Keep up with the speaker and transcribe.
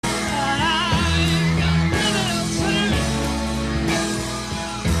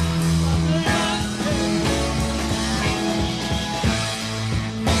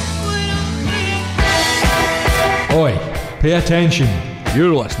Oi, pay attention.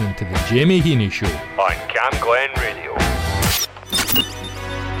 You're listening to the Jamie Heaney Show on Cam Glen Radio.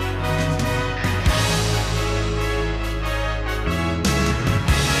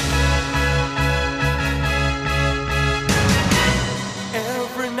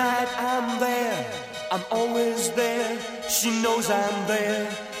 Every night I'm there, I'm always there. She knows I'm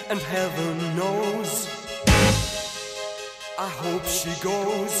there, and heaven knows. I hope she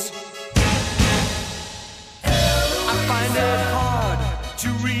goes. I find it hard to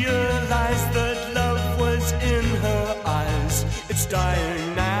realize that love was in her eyes. It's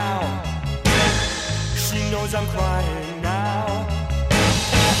dying now. She knows I'm crying now.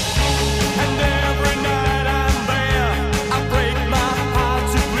 And every night I'm there, I break my heart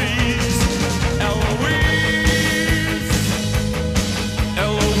to please Eloise.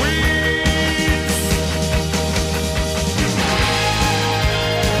 Eloise.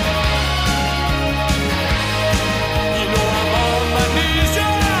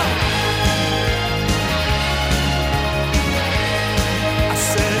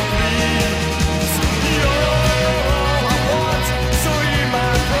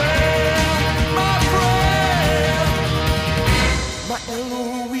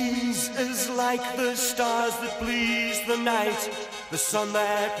 Like the stars that please the night, the sun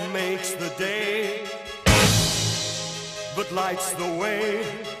that makes the day, but lights the way.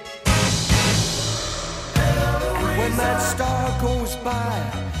 And when that star goes by,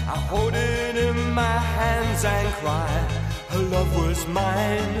 I hold it in my hands and cry, her love was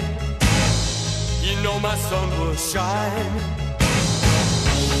mine. You know my sun will shine.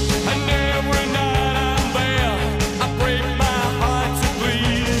 And every night I'm there, I break my heart to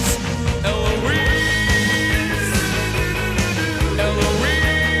please Eloise, Eloise.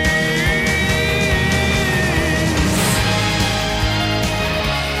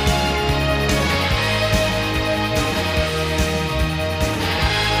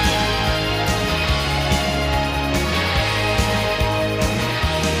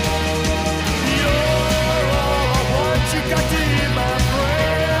 You're all I want, you got to hear my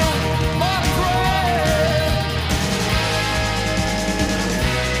prayer, my prayer.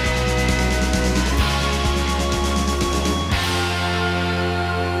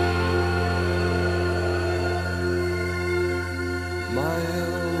 My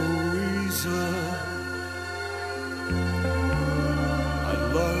Eloisa, I'd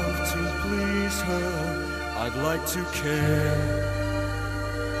love to please her, I'd like to care,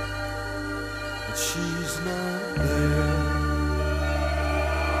 but she's not there.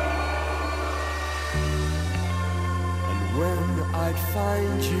 And when I'd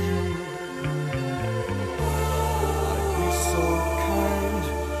find you, I'd be so kind,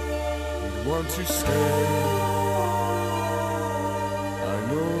 you'd want to stay. I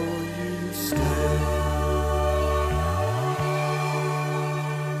know you stay.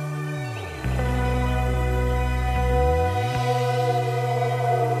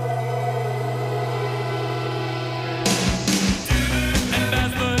 And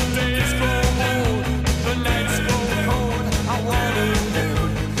as the days grow old, the nights grow cold, I wanna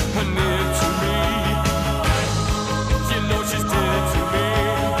hold her near to me. You know she's dear to me.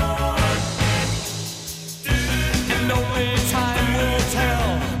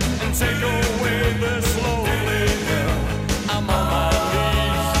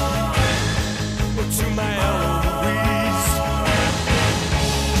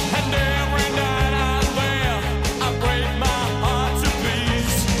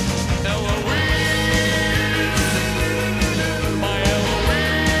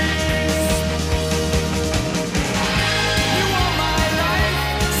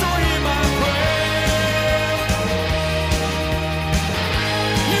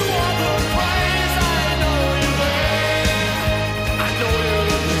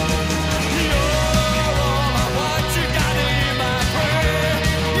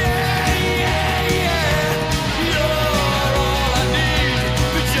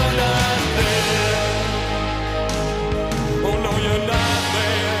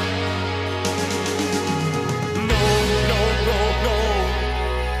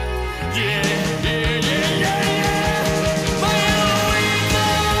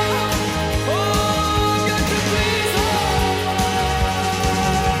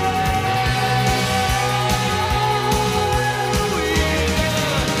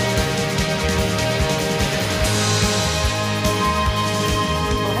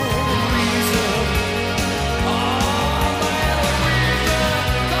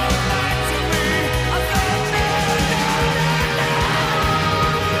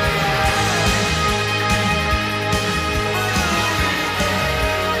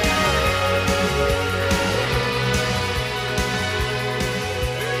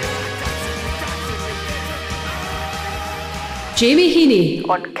 Jamie Heaney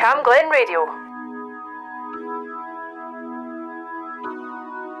on Cam Glen Radio.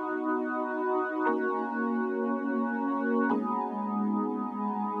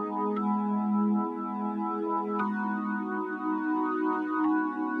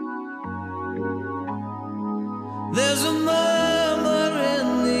 There's a murmur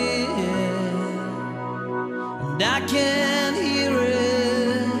in the air, and I can't hear it.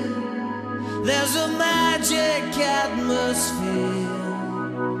 There's a magic atmosphere.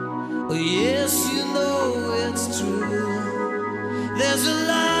 Oh, yes, you know it's true. There's a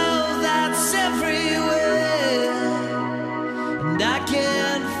love that's everywhere, and I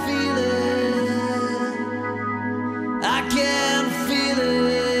can't feel it. I can't feel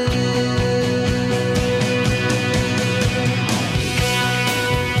it.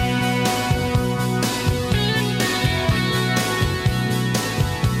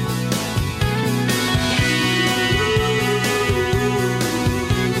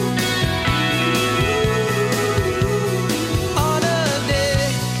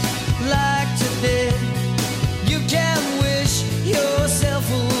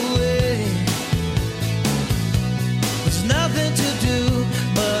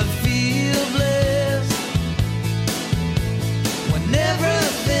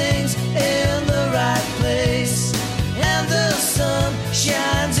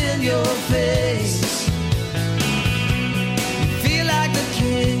 Shines in your face. You feel like the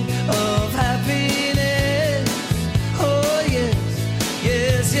king of happiness. Oh yes,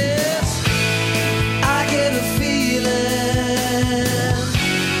 yes, yes. I get a feeling.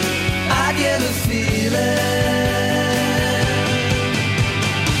 I get a feeling.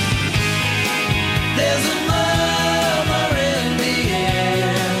 There's a murmur in the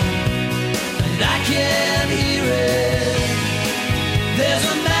air, and I can't hear it. There's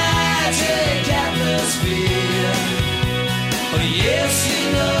a magic atmosphere. Oh yes, you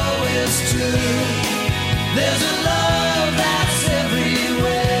know it's true. There's a love that's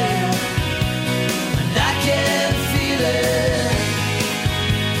everywhere, and I can't feel it.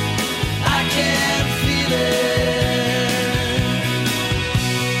 I can't feel it.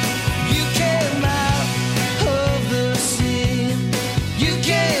 You came out of the scene. You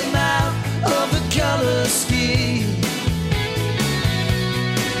came out of the color scheme.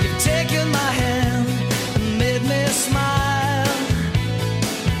 Taken my hand and made me smile.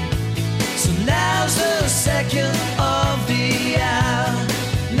 So now's the second of the hour.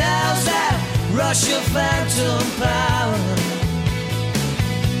 Now's that rush of phantom power.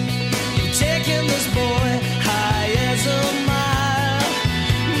 You've taken this boy high as a mile.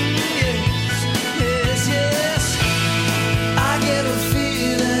 Yes, yes, yes. I get a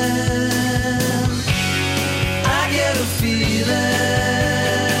feeling. I get a feeling.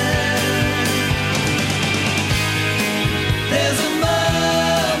 There's a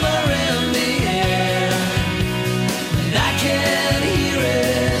murmur in the air, and I can't hear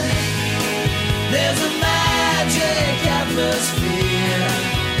it. There's a magic atmosphere.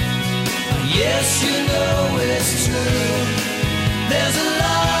 Yes, you know it's true. There's a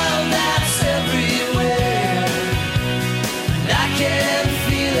love that's everywhere, and I can't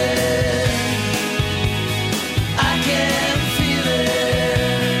feel it. I can't feel it.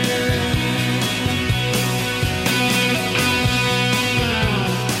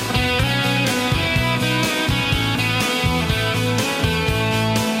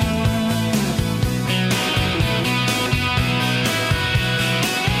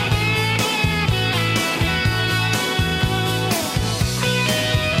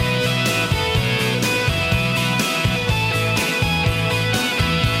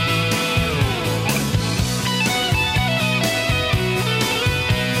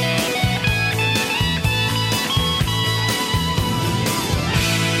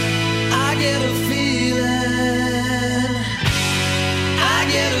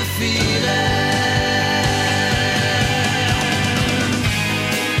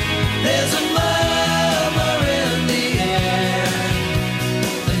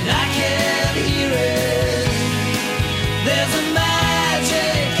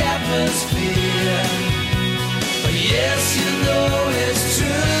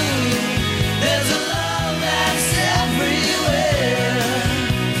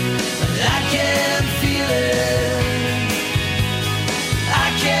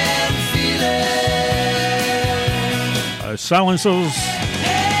 Silencers.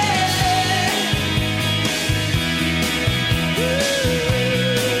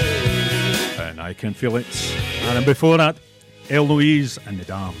 And I Can Feel It. And before that, Eloise and the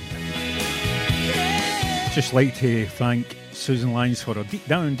Damned. Just like to thank Susan Lyons for her Deep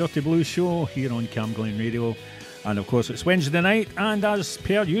Down Dirty Blues show here on Cam Glen Radio. And of course, it's Wednesday night, and as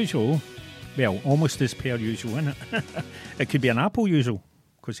per usual, well, almost as per usual, isn't it? It could be an apple usual,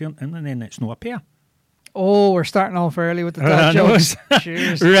 because then it's not a pear. Oh, we're starting off early with the dad jokes.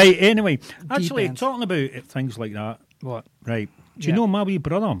 Cheers. Right, anyway, actually, end. talking about things like that, What? right, do you know my wee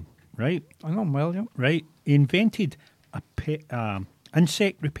brother, right? I know him well, yeah. Right, he invented a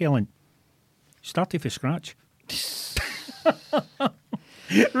insect repellent. Started from scratch.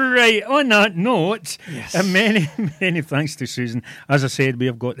 Right, on that note, Yes. and many thanks to Susan. As I said, we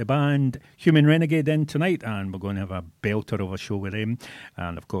have got the band Human Renegade in tonight, and we're going to have a belter of a show with them.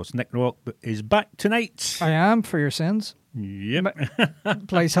 And of course, Nick Rock is back tonight. I am, for your sins. Yep.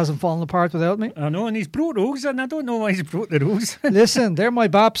 Place hasn't fallen apart without me. I know, and he's broke rules, and I don't know why he's broke the rules. Listen, they're my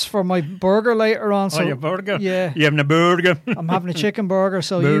baps for my burger later on. So Oh, your burger? Yeah. You having a burger? I'm having a chicken burger,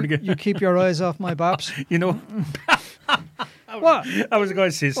 so Burger. You keep your eyes off my baps. You know, What? I was going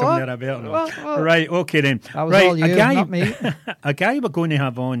to say something What? there about What? Right, okay then. That was right, all you, a guy, not me. a guy we're going to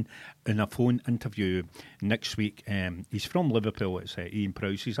have on in a phone interview next week. He's from Liverpool. It's Ian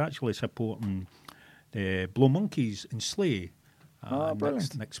Prowse. He's actually supporting the Blow Monkeys in Slay.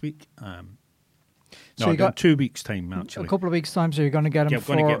 Brilliant. Next week. So No, you got 2 weeks' time, actually. a couple of weeks' time, so you're going to get him Yeah, I'm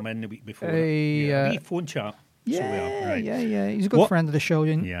for... going to get him in the week before. a, wee phone chat. So we Yeah, are, right. yeah. He's a good What- friend of the show.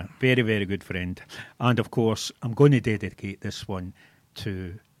 Yeah, very, very good friend. And of course, I'm going to dedicate this one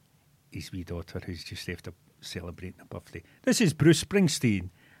to his wee daughter who's just after celebrating her birthday. This is Bruce Springsteen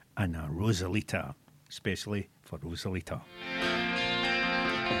and a Rosalita, especially for Rosalita.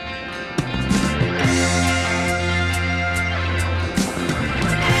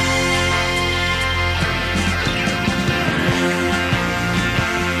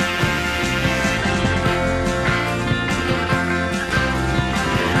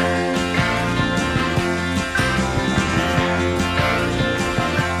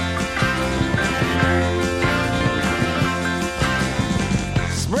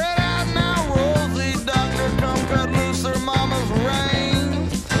 Spread out now, Rosie, doctor, come cut loose her mama's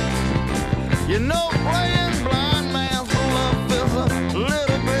reins.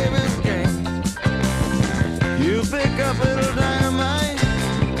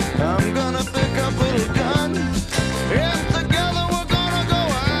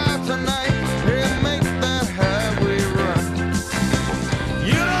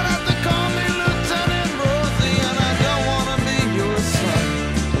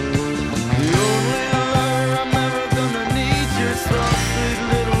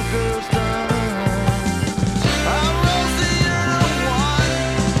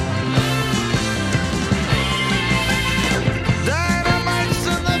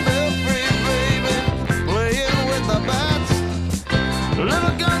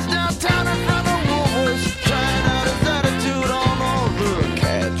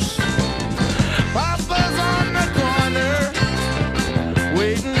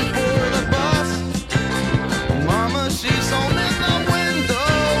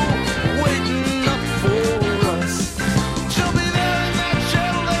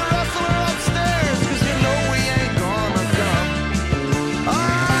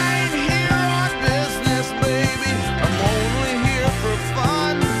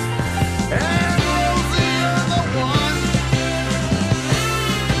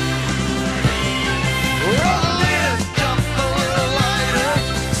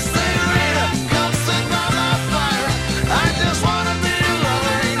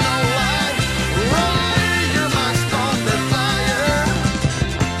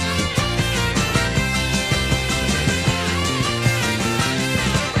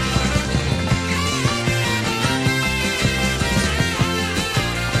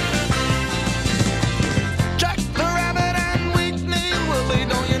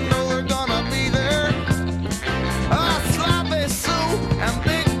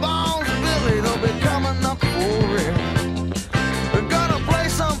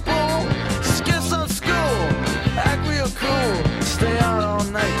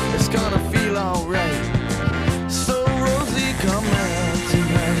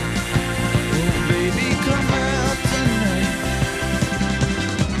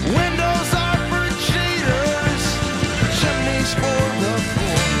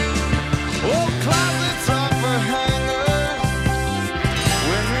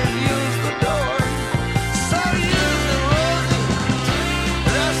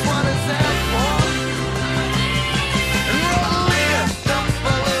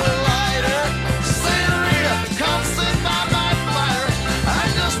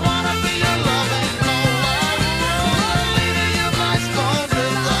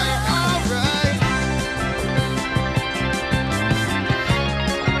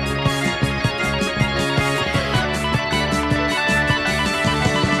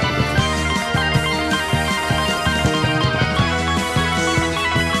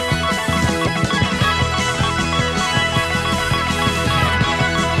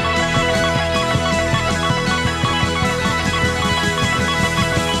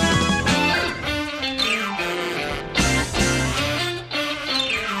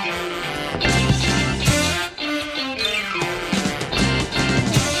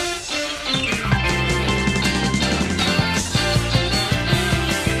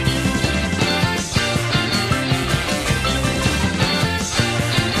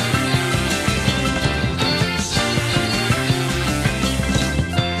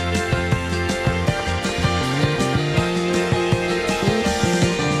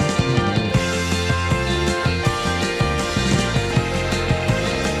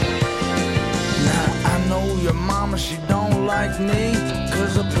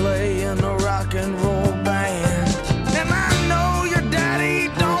 'cause I play in a rock and roll band. And I know your daddy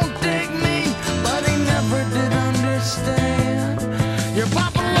don't dig me, but he never did understand. Your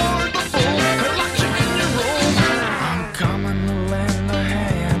papa lowered the boat and locked you in your room. I'm coming to lend a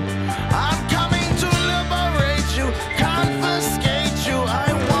hand. I'm coming to liberate you, confiscate you. I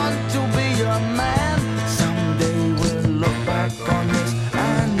want to be your man. Someday we'll look back on this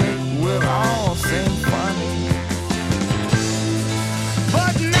and it will all seem funny.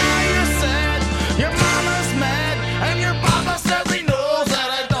 But now you're sad, your mama's mad, and your papa says he knows that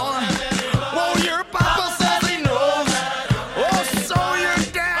I don't. Well, your papa says he knows. Oh, so your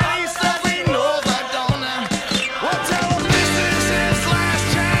daddy says he knows I don't. Well, tell him this is his last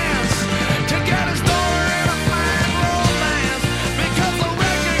chance to get his daughter in a fine romance. Because the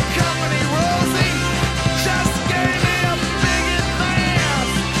record company, Rosie, just gave me a big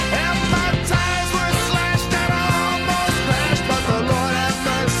advance. And my tires were slashed and I almost crashed, but the Lord have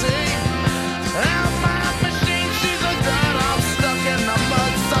mercy. And my machine, she's a gun. I'm stuck in the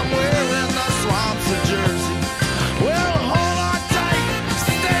mud somewhere in the swamps of Jersey. Well, hold on tight,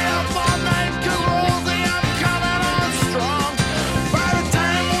 stay up all night, 'cause Rosie, I'm coming on strong. By the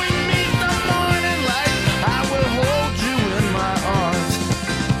time we meet the morning light, I will hold you in my arms.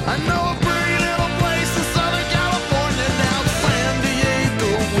 I know a pretty little place in Southern California down San Diego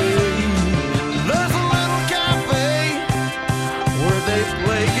way. There's a little cafe where they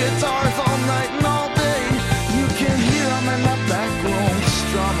play guitars all night and all day. You can hear them in the back room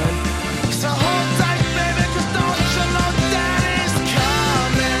strumming. So hold tight, baby, 'cause don't you know daddy's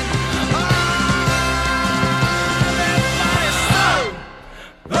coming? Everybody stop!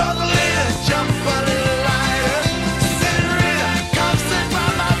 Rosalita, jump a little lighter. Senorita, come sit by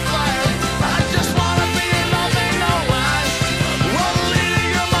my fire. I just wanna be your loving, no wife. Rosalita,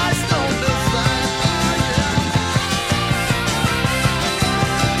 you're my stone desire.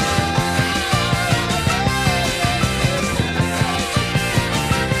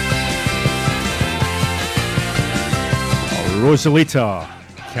 Rosalita,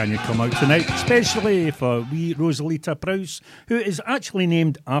 can you come out tonight? Especially for wee Rosalita Prowse, who is actually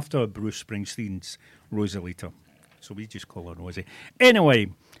named after Bruce Springsteen's Rosalita. So we just call her Rosie.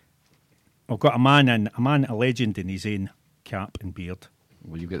 Anyway, I've got a legend in his own cap and beard.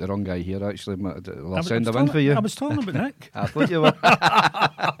 Well, you get the wrong guy here, actually. I'll I send was him in for you. I was talking about Nick. I thought you were.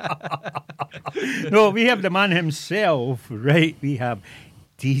 No, we have the man himself, right? We have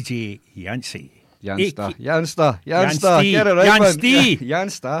DJ Yancey. Janster. Janstee. Get it right, Janstee. man.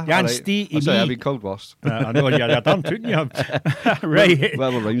 Janster. Janstee, That's right, me. I've been called worse. I know, yeah, I done, took you. Right.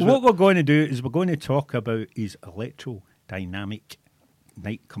 Well, What we're going to do is we're going to talk about his electro-dynamic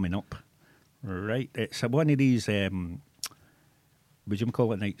night coming up. Right. It's one of these, what do you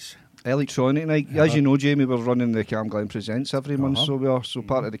call it, nights? Electronic night. As you know, Jamie, we're running the Cam Glen Presents every month, so we are. So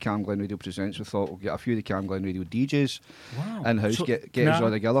part of the Cam Glen Radio Presents, we thought we'll get a few of the Cam Glen Radio DJs in-house, So, get us all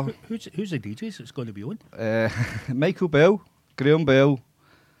together. Who's the DJs that's going to be on? Michael Bell, Graham Bell,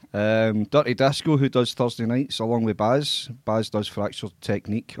 Dirty Disco, who does Thursday nights, along with Baz. Baz does Fractured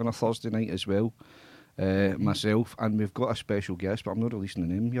Technique on a Thursday night as well. Myself, and we've got a special guest, but I'm not releasing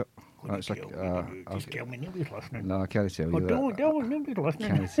the name yet. That's Just tell me nobody's listening. No, I can't tell you. Don't nobody's listening.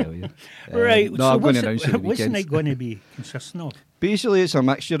 Can't tell you. Right, No, so I'm going what's to announce it at the what's the weekends. night going to be consisting of? Basically, it's a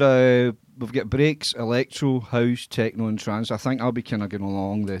mixture. We've got breaks, electro, house, techno, and trance. I think I'll be kind of going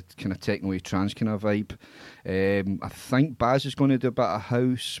along the kind of techno trance kind of vibe. I think Baz is going to do a bit of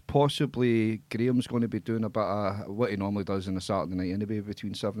house. Possibly Graham's going to be doing a bit of what he normally does on a Saturday night anyway,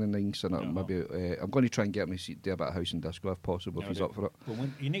 between 7 and 9. So maybe I'm going to try and get him to do a bit of house and disco if possible, if he's up for it. Well,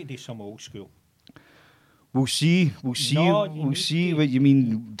 you need to do some old school. We'll see. No, you We'll need see to. what you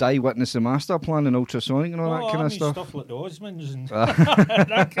mean. Die Witness the Master Plan and Ultrasonic and all that kind of stuff. Stuff like the Osmonds and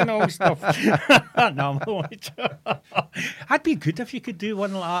that kind of old stuff. No, I'd be good if you could do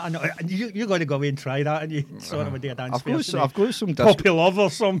one like that. I know, and you're going to go away and try that, and you sort of do a dance. I've got some disco. Poppy Love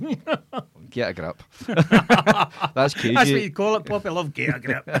or something. Get a grip. That's cagey. That's what you call it, Poppy Love. Get a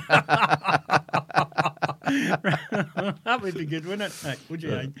grip. That would be good, wouldn't it? Would you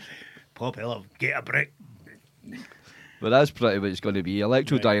think? Poppy Love, get a brick. But that's pretty what it's going to be.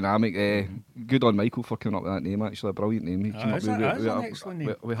 Electrodynamic. Good on Michael for coming up with that name, actually. A brilliant name. He came up That's with an excellent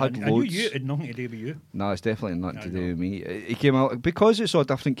name. We had I knew loads. you had nothing to do with you. No, it's definitely nothing to do with me. He came out, because it's all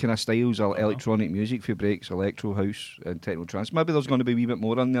different kind of styles of electronic music for breaks, electro, house and techno trance. Maybe there's going to be a wee bit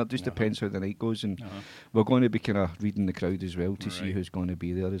more on there. It just depends how the night goes. And we're going to be kind of reading the crowd as well to see who's going to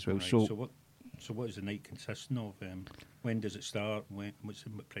be there as well. Right, So So what is the night consisting of? When does it start? What's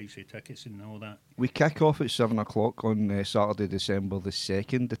the price of tickets and all that? We kick off at 7 o'clock on Saturday, December the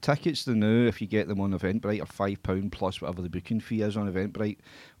 2nd. The tickets now, if you get them on Eventbrite, are £5 plus whatever the booking fee is on Eventbrite,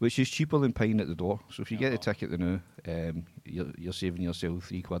 which is cheaper than paying at the door. So if you get a ticket now, you're saving yourself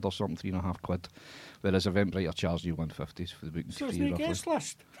 £3 or something, £3.5. Whereas Eventbrite are charging you £1.50 for the booking So fee. it's no roughly. guest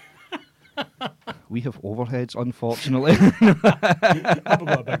list. We have overheads, unfortunately. I've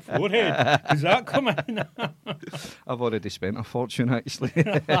got a big forehead. Does that come in? I've already spent a fortune, actually,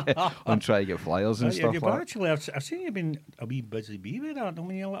 on trying to get flyers and stuff You've like that. actually, I've seen you've been a wee busy bee with that. I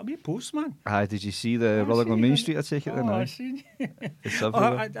mean, you're like a wee postman. Did you see the I Rutherglen seen Main it. Street? I take it then. I've seen you. It's Oh,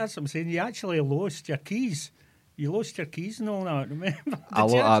 everywhere. that's what I'm saying. You actually lost your keys. You lost your keys and all that, remember?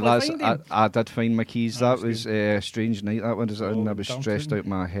 I did find my keys. Oh, That was a strange night, that one. And I was down stressed to- out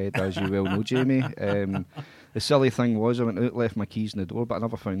my head, as you well know, Jamie. The silly thing was, I went out, left my keys in the door, but I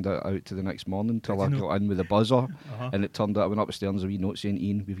never found that out to the next morning until I got in with the buzzer. And it turned out I went upstairs, a wee note saying,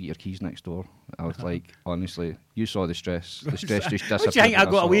 "Ian, we've got your keys next door." I was like, honestly, you saw the stress. The stress just disappeared. What do you think? I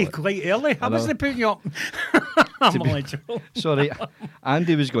when got saw away it. quite early. I know. wasn't putting you up. I'm only joking. Sorry,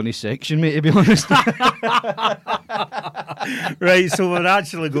 Andy was going to section me, to be honest. Right, so we're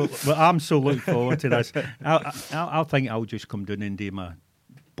actually going. Well, I'm so looking forward to this. I think I'll just come down and do my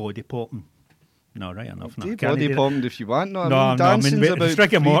body popping. No, right enough. No, I Do can't body do that. pumping if you want. No, No, I mean, dancing's wait, about it's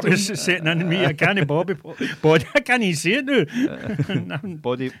rigor mortis freedom. sitting in me. I can't body. I can't even see it now.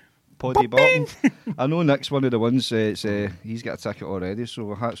 Body bottom. I know Nick's one of the ones. He's got a ticket already,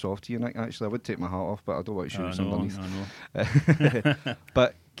 so hats off to you, Nick. Actually, I would take my hat off, but I don't want to show I it's know, underneath. I know.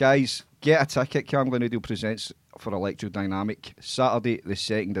 But guys, get a ticket. Cam Glenadio presents for Electrodynamic Saturday, the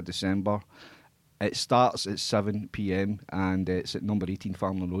 2nd of December. It starts at 7 p.m. and it's at number 18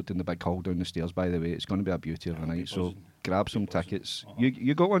 Farnham Road in the big hall down the stairs. By the way, it's going to be a beauty of a night. So grab some tickets.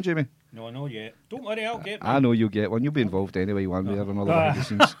 You got one, Jamie? No, I know yet. Don't worry, I'll get I one. know you'll get one. You'll be involved anyway, one way or another. Behind the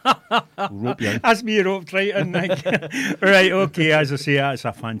scenes. We'll rope you in. That's me roped right in, Nick. Right, okay, as I say, that's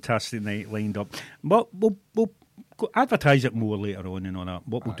a fantastic night lined up. But we'll go advertise it more later on and all that.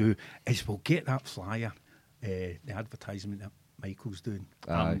 What we'll do is we'll get that flyer, the advertisement that Michael's doing.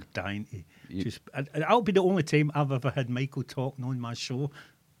 I'm dying to just... That'll be the only time I've ever had Michael talking on my show.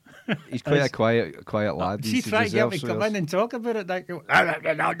 He's quite a quiet lad. She tried to get me to come in and talk about it. Like,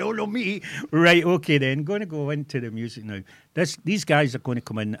 no, me. Right, okay then. Going to go into the music now. These guys are going to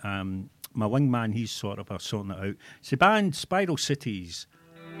come in. My wingman, he's sort of sorting it out. It's the band Spiral Cities.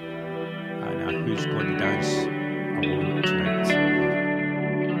 And who's going to dance along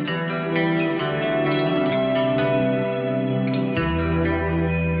tonight?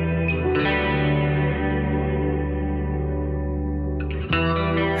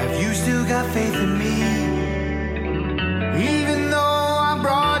 Have you still got faith in me? Even though I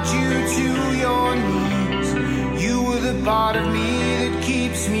brought you to your knees, you were the part of me that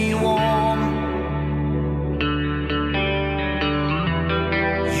keeps me warm.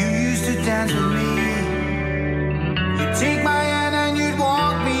 You used to dance with me. You'd take my hand and you'd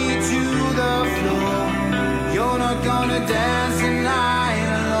walk me to the floor. You're not gonna dance tonight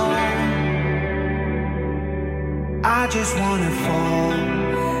alone. I just wanna fall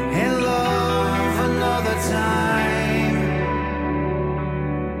in love another time.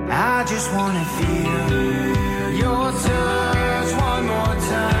 I just wanna feel your touch one more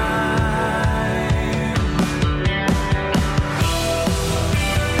time.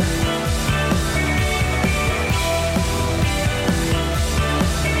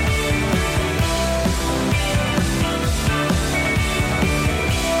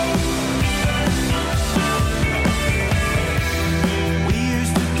 We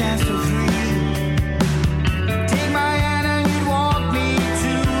used to dance till 3. Take my hand and you'd walk me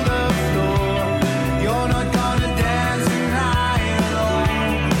to the floor. You're not gonna dance tonight alone.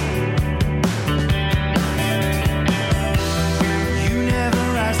 You never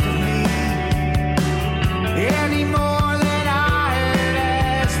asked of me any more than I had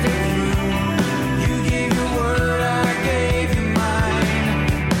asked of you. You gave your word, I gave you mine.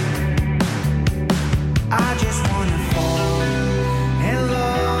 I just wanna fall in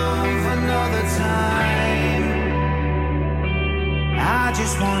love another time. I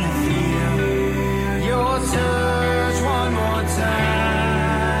just wanna feel your touch one more time.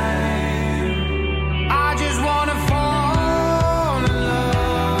 I just wanna fall in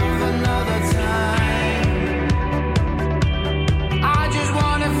love another time. I just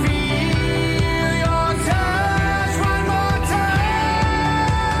wanna feel your touch one more time.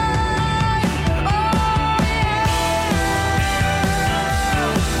 Oh yeah.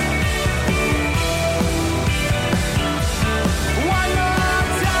 One more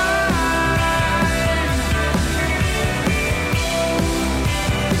time.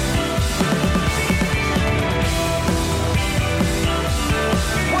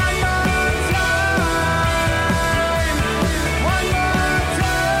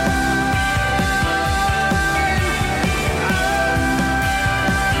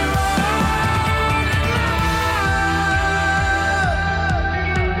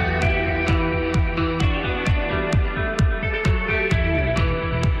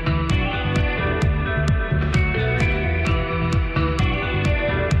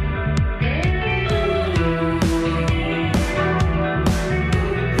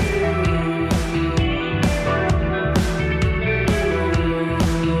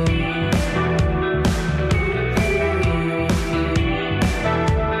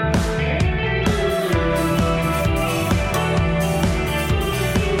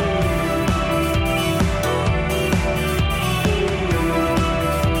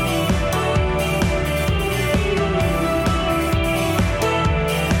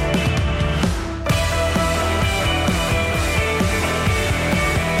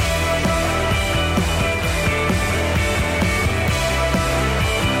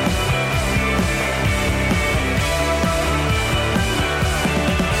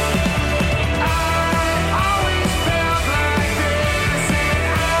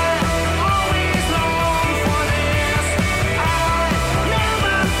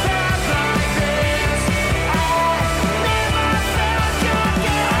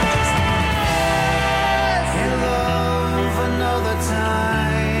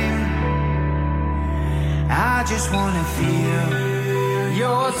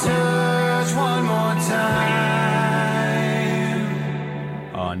 your touch one more time.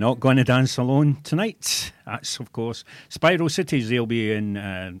 Not going to dance alone tonight. That's, of course, Spiral Cities. They'll be in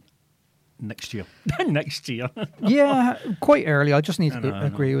next year. Next year. Yeah, quite early. I just need to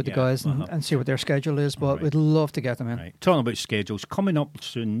agree with the guys and see what their schedule is, but Right. we'd love to get them in. Right. Talking about schedules, coming up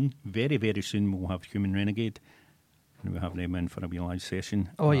soon, very, very soon, we'll have Human Renegade. And we'll have them in for a wee live session.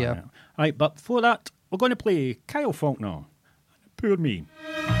 Oh, yeah. Right, but before that, we're going to play Kyle Faulkner. Poor me.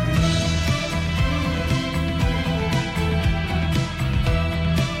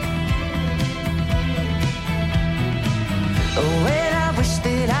 When I wish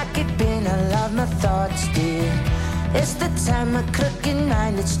that I could bend, I love my thoughts, dear. It's the time a crooked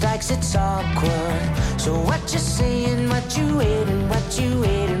mind that strikes, it's awkward. So what you saying, what you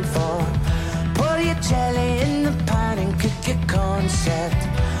waiting for? Pour your jelly in the pot and cook your concept.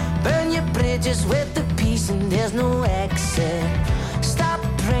 Burn your bridges with the peace and there's no exit. Stop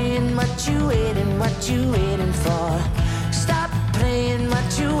praying, what you waiting for? Stop praying,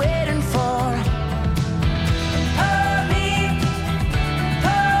 what you waiting for?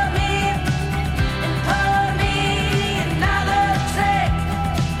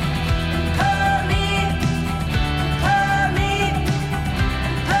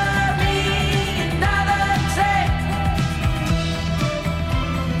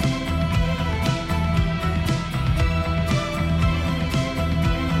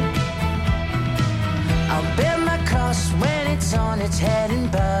 When it's on its head and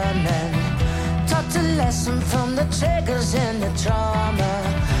burning, taught a lesson from the triggers and the trauma.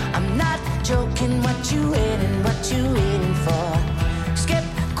 I'm not joking, what you waiting for? Skip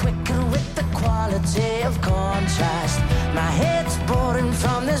quicker with the quality of contrast. My head's boring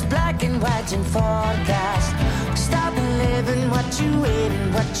from this black and white and forecast. Stop living, what you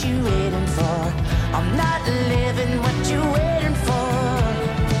waiting for? I'm not living, what you waiting for?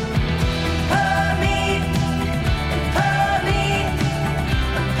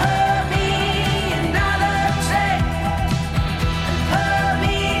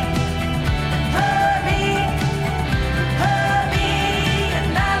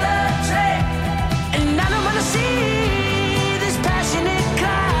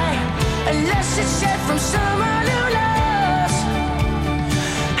 It's shed from someone who loves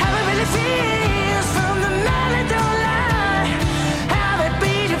how it really feels from the man that don't lie. How it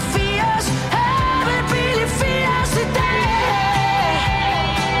really feels today.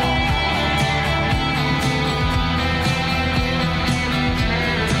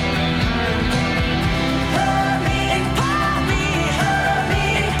 Hurt me and part me, hurt me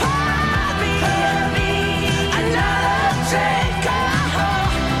and part me, hurt me. Another take home.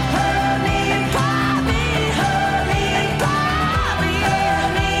 Hurt me and part me, hurt me and part me, hurt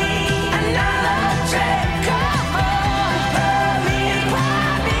me. Another take home. Hurt me and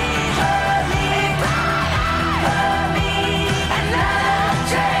part me, hurt me and part me, hurt me. Another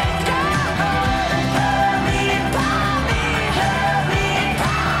take home. Hurt me and part me, hurt me and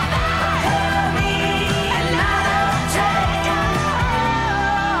part me, hurt me. Another take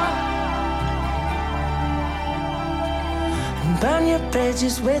home. Burn your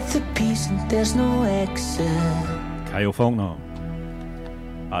bridges with the peace and there's no exit. Kyle Faulkner.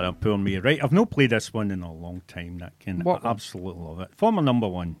 Adam, poor me. Right, I've not played this one in a long time. That can What one? absolutely love it. Former number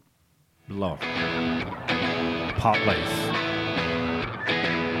one, Blur. Part Life.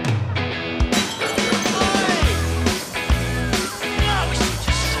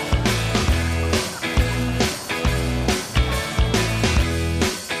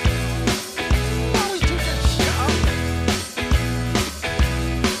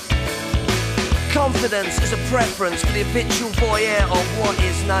 Confidence is a preference for the habitual voyeur of what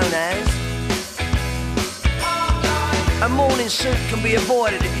is known as. A morning suit can be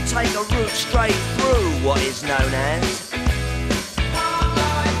avoided if you take a route straight through what is known as.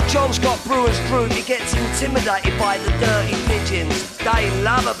 John's got brewer's fruit, he gets intimidated by the dirty pigeons. They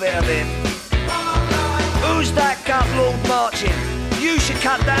love a bit of him. Who's that gut lord marching? You should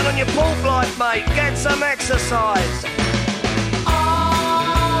cut down on your pork life, mate. Get some exercise.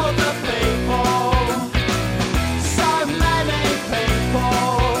 All the people, so many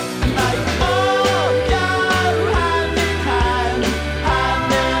people, they all go hand in hand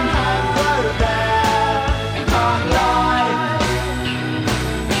through their life.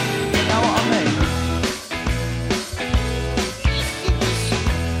 You know what I mean?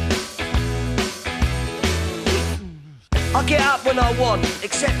 I get up when I want,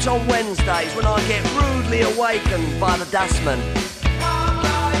 except on Wednesdays when I get rudely awakened by the dustman.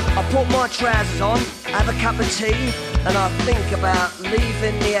 I put my trousers on, have a cup of tea, and I think about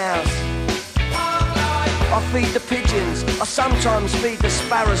leaving the house. I feed the pigeons, I sometimes feed the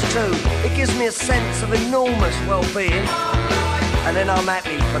sparrows too. It gives me a sense of enormous well-being. And then I'm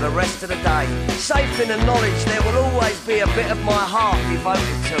happy for the rest of the day, safe in the knowledge there will always be a bit of my heart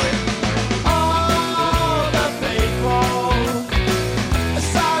devoted to it. All the people,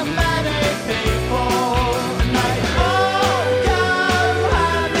 so many people, and they all go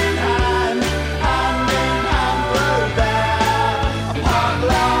hand in hand through their park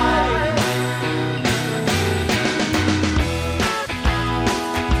line.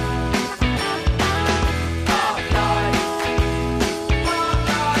 Park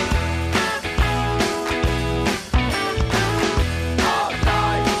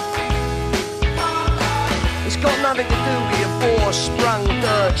line. It's got nothing to do with your four-sprung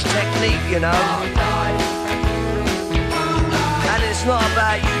dirge technique, you know. And it's not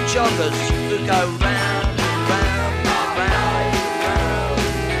about you joggers who go round, round, round, round.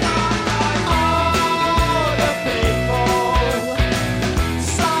 All the people,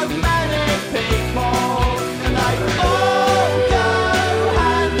 so many people, and they all go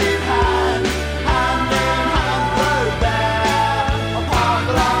hand in hand through their park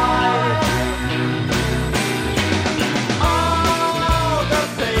line. All the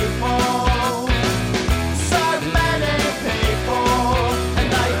people, so many people, and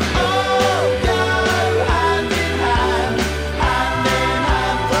they all go hand in hand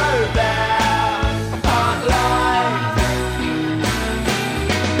through their park line.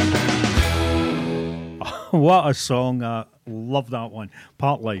 What a song. Love that one.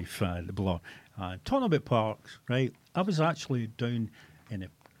 Park Life, the Blur. Talking about parks, right? I was actually down in the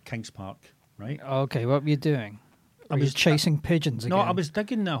Kings Park, right? Okay, what were you doing? I Were you was chasing pigeons again? No, I was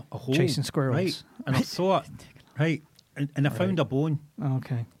digging a hole. Chasing squirrels. Right? And I thought, right, and I found a bone,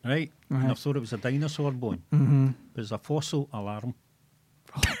 Okay. right? And I Right. thought it was a dinosaur bone. Mm-hmm. It was a fossil alarm.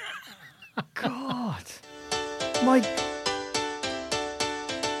 God. My...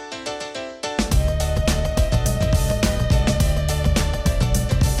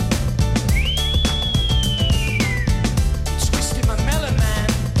 Twisted my melon, man.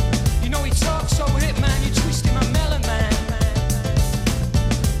 You know he talks so hip, man. You twisted my melon, man.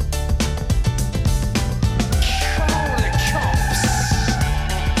 Call the cops.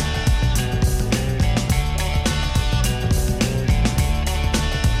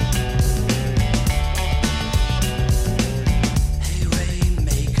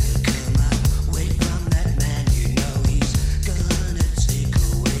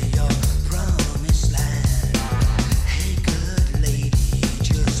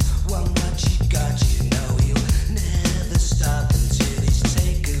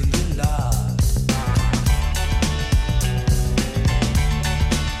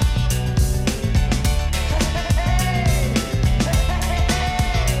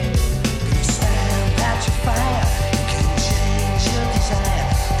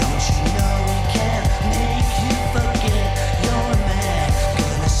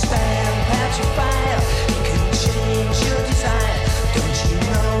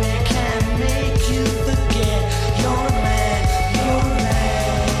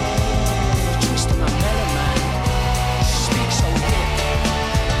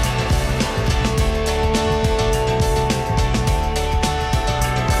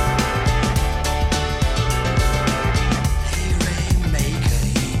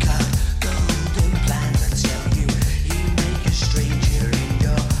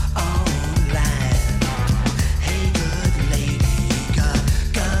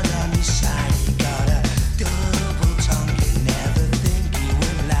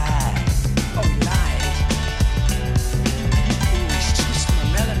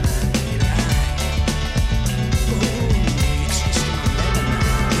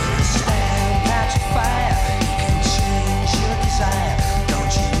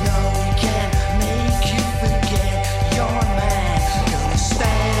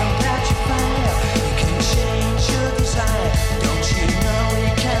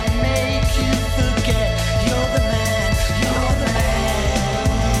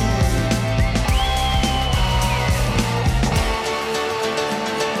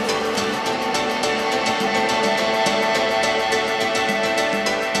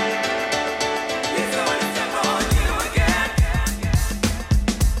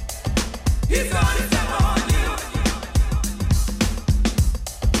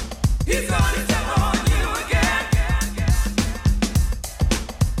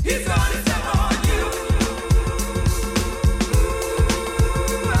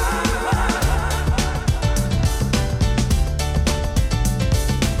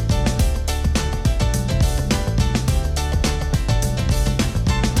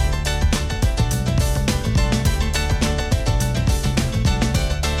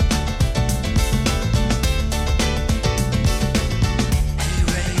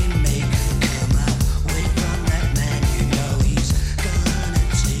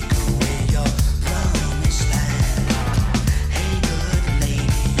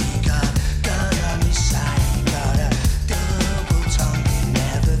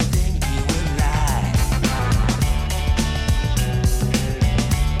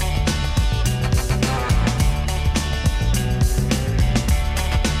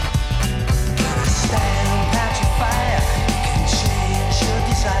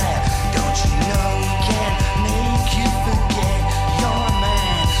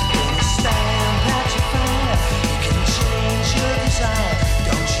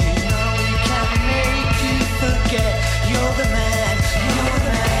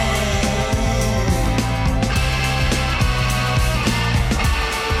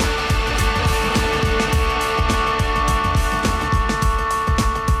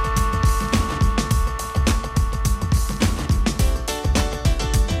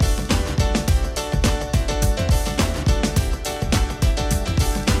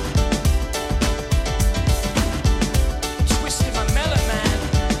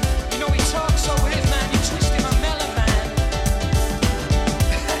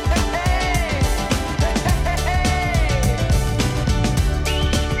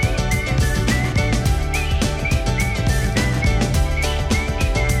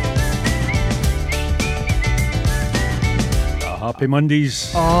 Happy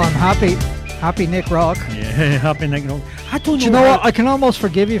Mondays. Oh, I'm happy. Happy Nick Rock. Yeah, happy Nick Rock. I don't know. Do you know what? I can almost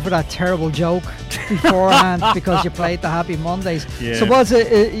forgive you for that terrible joke beforehand because you played the Happy Mondays. Yeah. So was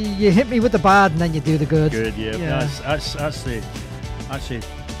it? You hit me with the bad and then you do the good. Good, yeah. That's the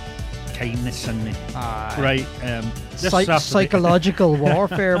kindness in me. Right. This Saturday. Psychological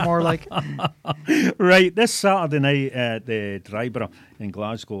warfare, more like. Right, this Saturday night at the Dryborough in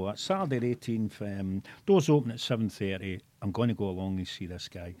Glasgow. It's Saturday the 18th. Doors open at 7:30. I'm going to go along and see this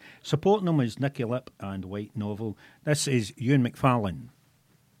guy. Supporting him is Nicky Lip and White Novel. This is Ewan McFarlane.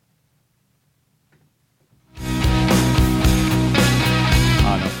 And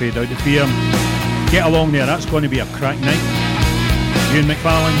I'll fade out the fear. Get along there, that's going to be a crack night. Ewan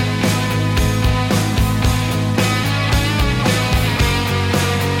McFarlane.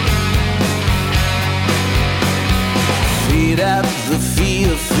 Feed out the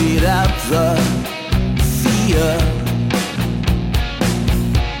fear, feed out the fear.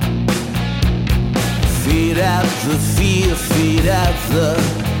 Feed out the fear, feed out the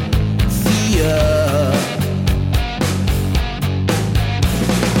fear.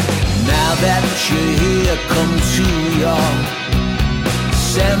 Now that you're here, come to your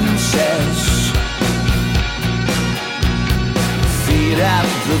senses. Feed out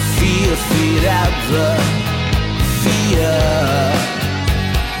the fear, feed out the fear.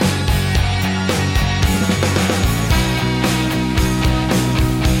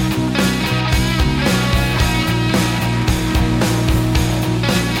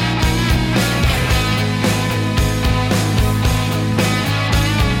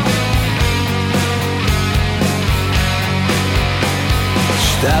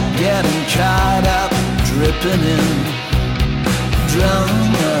 Stop getting caught up, dripping in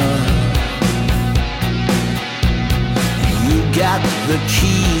drama. You got the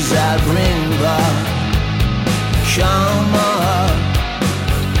keys, I bring the charmer.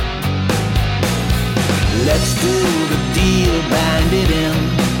 Let's do the deal, bind it in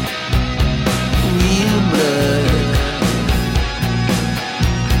real blood.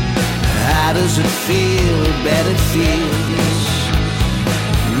 How does it feel? Bet it feels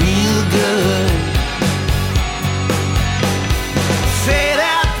real good. Fade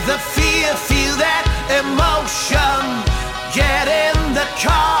out the fear, feel that emotion. Get in the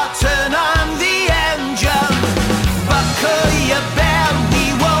car, turn on the engine. Buckle your belt,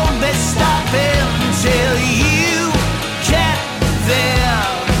 we won't be stopping till you get there.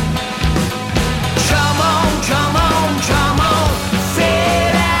 Come on, come on, come on.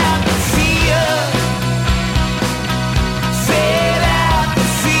 Fade out the fear. Fade out the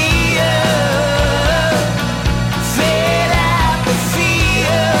fear. Fade out the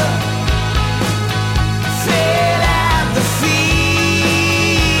fear. Fade out the fear.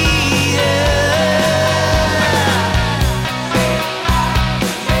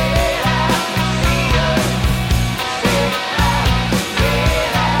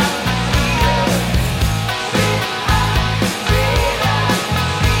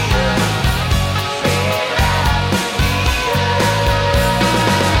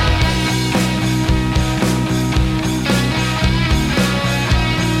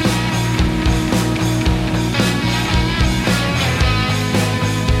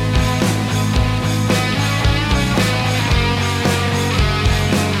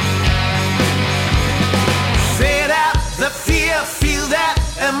 Fade out the fear, feel that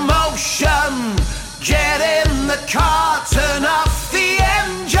emotion. Get in the car, turn off the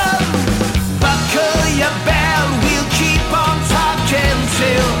engine. Buckle your belt, we'll keep on talking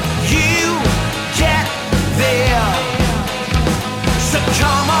till you get there. So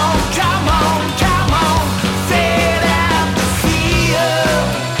come on, come on, come on. Fade out the fear.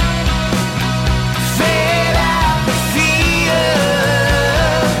 Fade out the fear.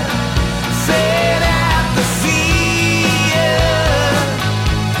 Fade out the fear.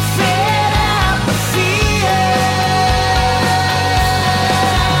 Fade out the fear.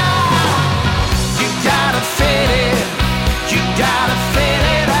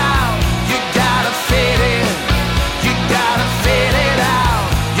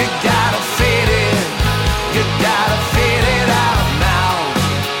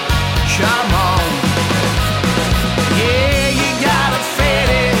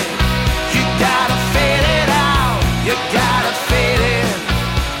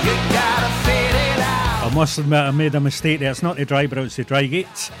 must admit I made a mistake there. It's not the driver, it's the dry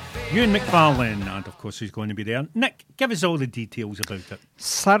gates. Ewan McFarlane, and of course he's going to be there. Nick, give us all the details about it.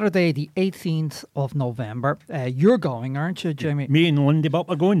 Saturday, the 18th of November. You're going, aren't you, Jamie? Me and Lindy Butt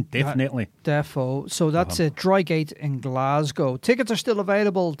are going, definitely. Defo. So that's at Drygate in Glasgow. Tickets are still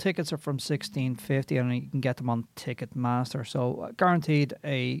available. Tickets are from $16.50 and you can get them on Ticketmaster. So guaranteed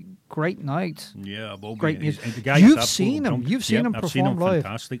a great night. Yeah, well, great music. And the guy's You've absolutely seen him. drunk. You've seen him I've seen him perform live.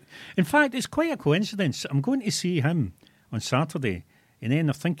 fantastic. In fact, it's quite a coincidence. I'm going to see him on Saturday, and then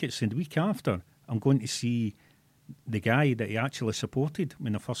I think it's the week after, I'm going to see the guy that he actually supported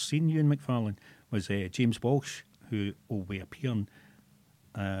when I first seen Ewan McFarlane was James Walsh, who will be appearing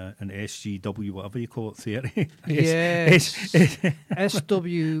in SGW, whatever you call it, 30. Yes.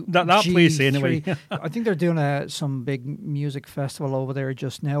 SW. That place anyway. I think they're doing some big music festival over there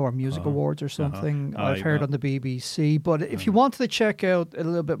just now, or music awards or something. I've heard on the BBC. But if you wanted to check out a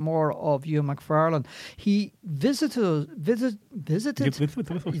little bit more of Ewan McFarlane, he visited. That's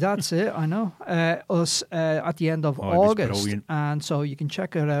it. I know us at the end of August, and so you can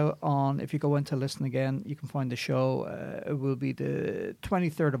check it out on. If you go into Listen Again, you can find the show. It will be the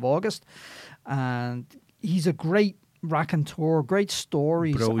 23rd of August, and he's a great raconteur, great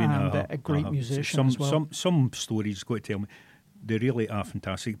stories, and a great musician as well. Some stories, got to tell me, they really are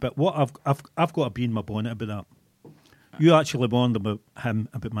fantastic. But what I've got to be in my bonnet about that. You actually warned about him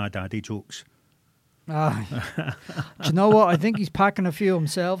about my daddy jokes. Do you know what? I think he's packing a few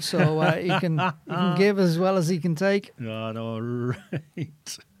himself, so he can give as well as he can take. No,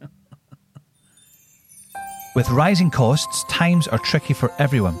 right. With rising costs, times are tricky for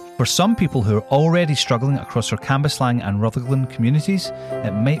everyone. For some people who are already struggling across our Cambuslang and Rutherglen communities,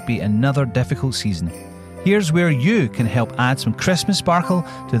 it might be another difficult season. Here's where you can help add some Christmas sparkle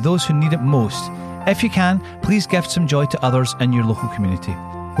to those who need it most. If you can, please gift some joy to others in your local community.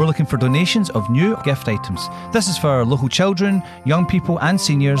 We're looking for donations of new gift items. This is for local children, young people and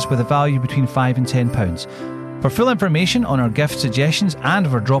seniors with a value between £5 and £10. For full information on our gift suggestions and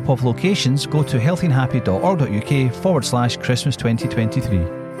our drop-off locations, go to healthyandhappy.org.uk/Christmas 2023.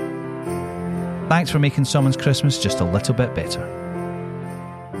 Thanks for making someone's Christmas just a little bit better.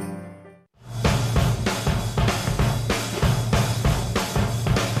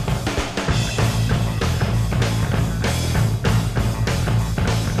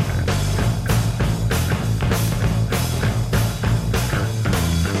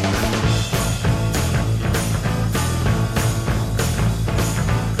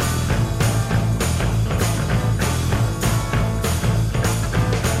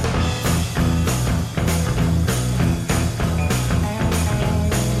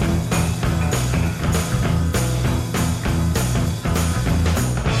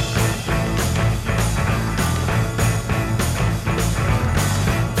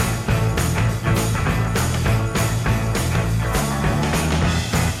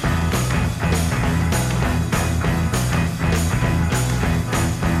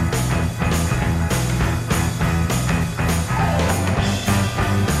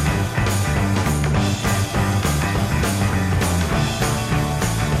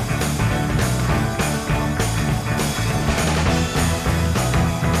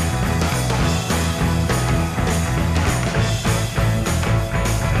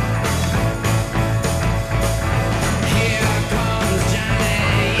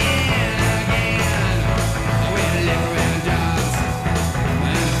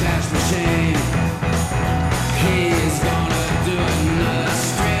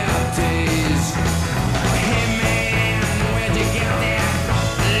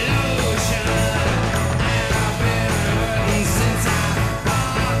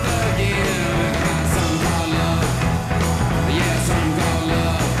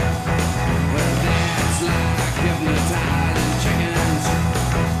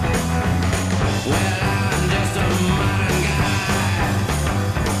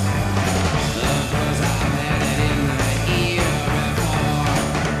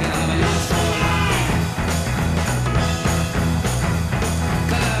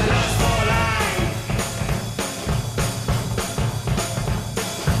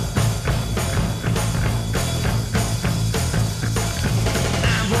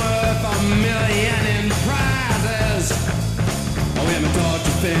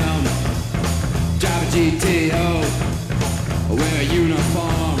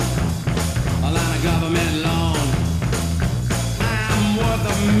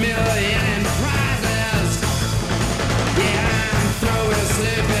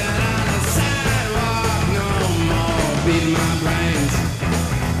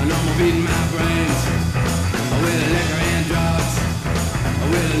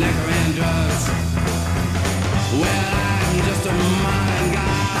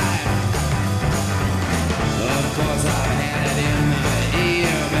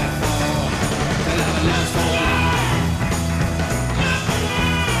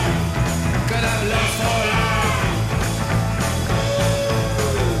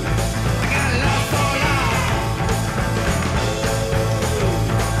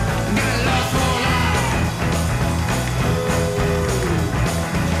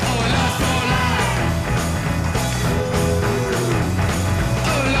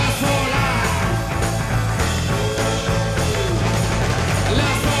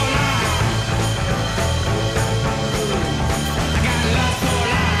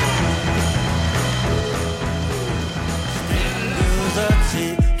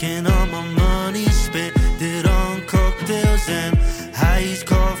 beers and iced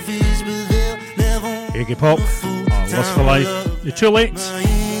coffees, but they'll never Iggy Pop, Lust for Life. You're too late.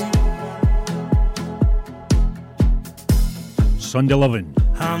 Sunday Lovin'.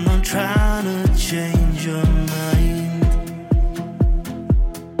 I'm not trying to change your mind,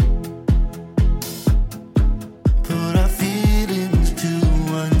 put our feelings to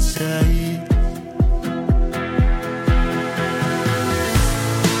one side.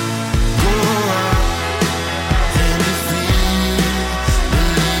 Go out and be free,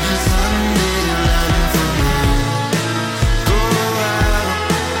 leave the Sunday light for me. Go out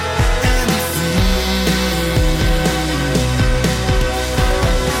and be free.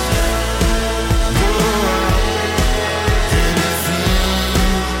 Go out and be free,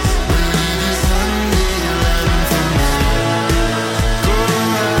 leave the Sunday light for me. Go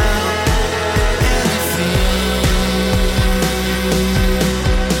out and be free.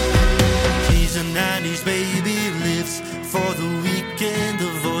 She's a 90s baby, lives for the weekend,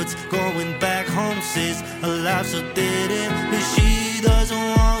 avoids going back home, says her life's a dead end, but she doesn't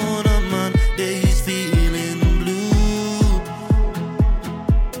want a Monday's feeling blue.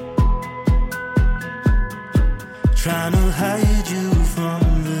 Trying to hide you from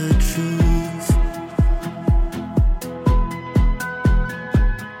the truth.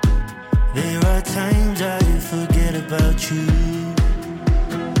 There are times I forget about you.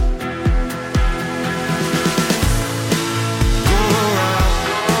 Go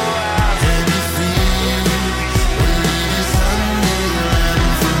out and be free, leave the Sunday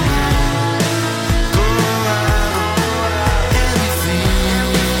light for me. Go out and be free.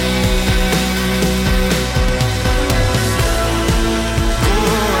 Go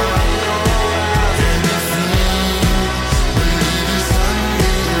out and be free, leave the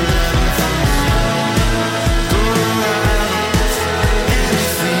Sunday light for me. Go out and be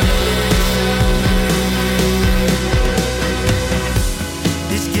free.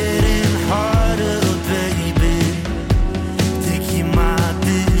 It's getting harder, baby, to keep my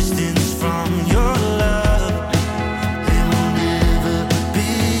distance from your love. It will never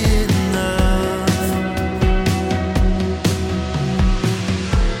be enough.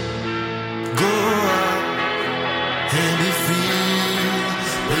 Go out and be free,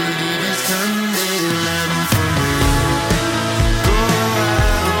 leave the Sunday light for me. Go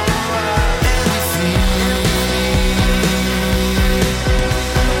out and be free.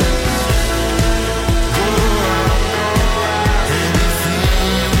 Go out and be free,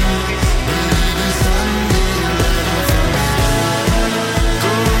 leave the Sunday light for me.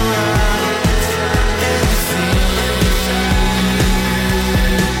 Go out and be free.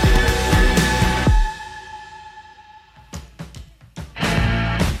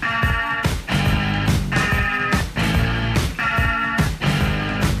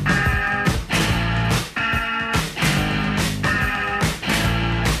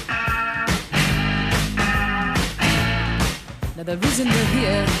 Now the reason we're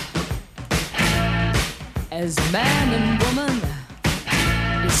here as man and woman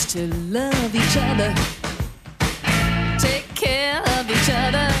is to love each other, take care of each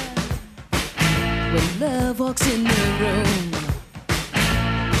other. When love walks in the room,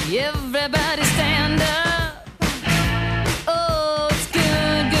 everybody stand up. Oh, it's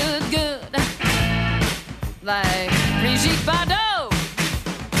good, good, good. Like Brigitte Bardot.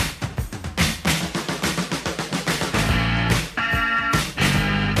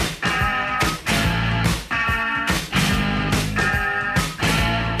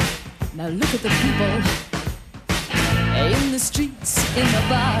 Now look at the people in the streets, in the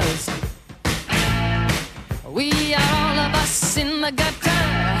bars. We are all of us in the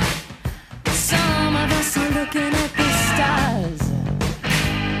gutter. Some of us are looking at the stars.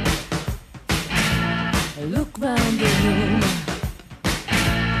 Look round the room.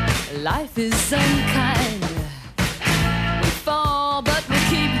 Life is unkind. We fall, but we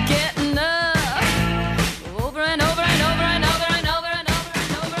keep getting up. Over and over and over and over and over and over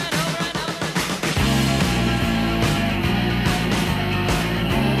and over and over and over.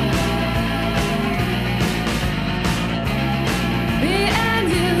 Me and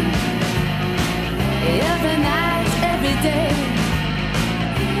you, every night, every day.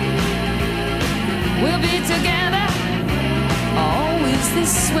 We'll be together, always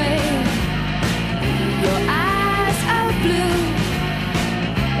this way. Your eyes are blue,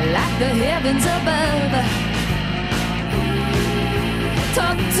 like the heavens above.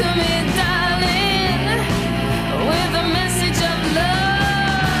 Talk to me, darling, with a message of love.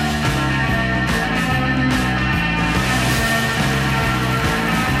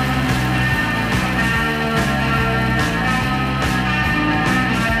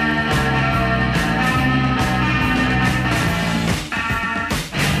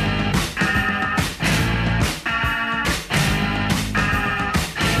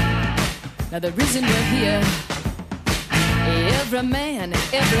 the reason we're here. Every man,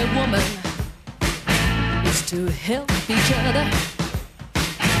 every woman is to help each other,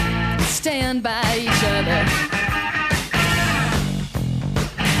 stand by each other.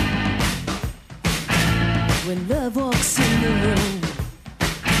 When love walks in the room,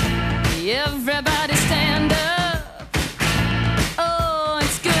 everybody stand up. Oh,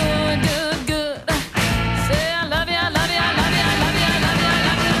 it's good, good, good. Say I love you, I love you, I love you, I love you, I love you, I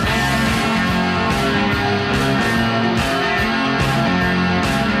love you.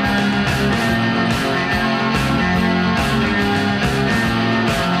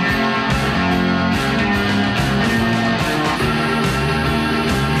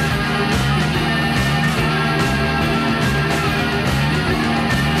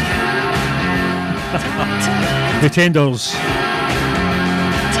 Pretenders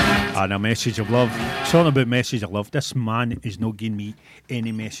and a message of love. Talking about message of love, this man is not giving me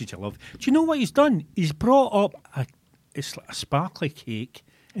any message of love. Do you know what he's done? He's brought up it's like a sparkly cake,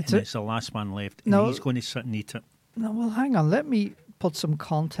 it's the last one left, and he's going to sit and eat it. No, well, hang on. Let me put some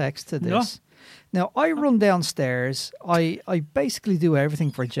context to this. Now, I run downstairs. I basically do everything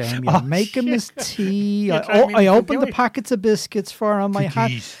for Jamie. I make him his tea. I open the packets of biscuits for him. I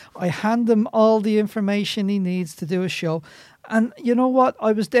hand him all the information he needs to do a show. And you know what?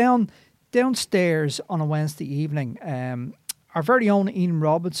 I was downstairs on a Wednesday evening. Our very own Ian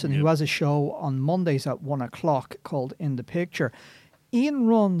Robinson, who has a show on Mondays at 1:00 called In the Picture. Ian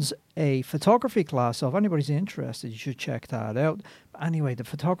runs a photography class, so if anybody's interested, you should check that out. Anyway, the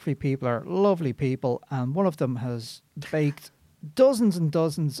photography people are lovely people, and one of them has baked dozens and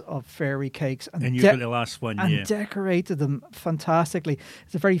dozens of fairy cakes and you got the last one, and decorated them fantastically.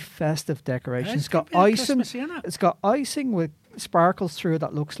 It's a very festive decoration. It's got icing. It's got icing with sparkles through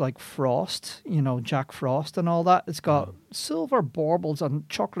that looks like frost, Jack Frost and all that. It's got silver baubles and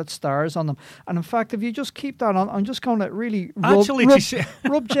chocolate stars on them. And in fact, if you just keep that on, I'm just going to really rub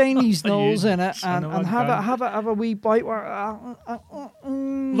Janie's nose in it and have a wee bite. Look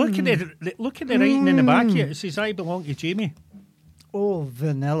at the writing in the back here. It says, "I belong to Jamie." Oh,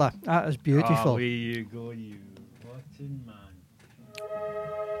 vanilla. That is beautiful. Oh, there you go, you rotten man.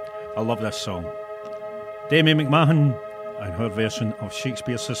 I love this song. Demi McMahon and her version of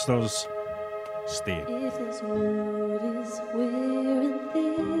Shakespeare's Sisters, Stay. If this world is wearing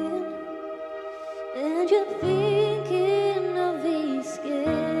thin and you're thinking of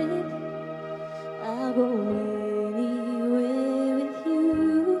escape, I'll go anywhere with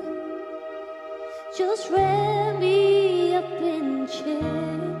you. Just wrap me up in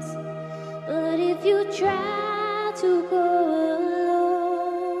chains, but if you try to go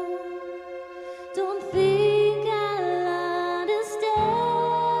alone, don't think I'll understand.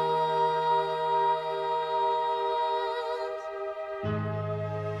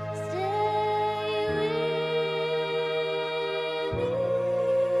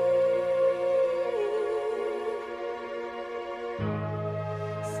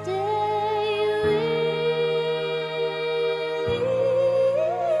 Stay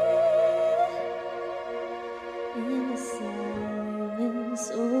in the silence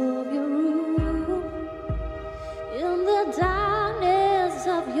of your room, in the darkness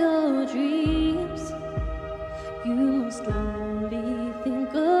of your dreams, you must only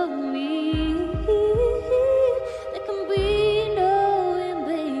think of me. There can be no in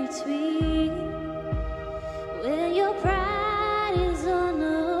between. When your pride is on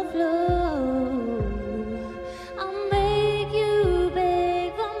the floor, I'll make you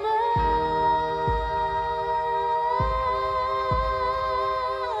beg for more.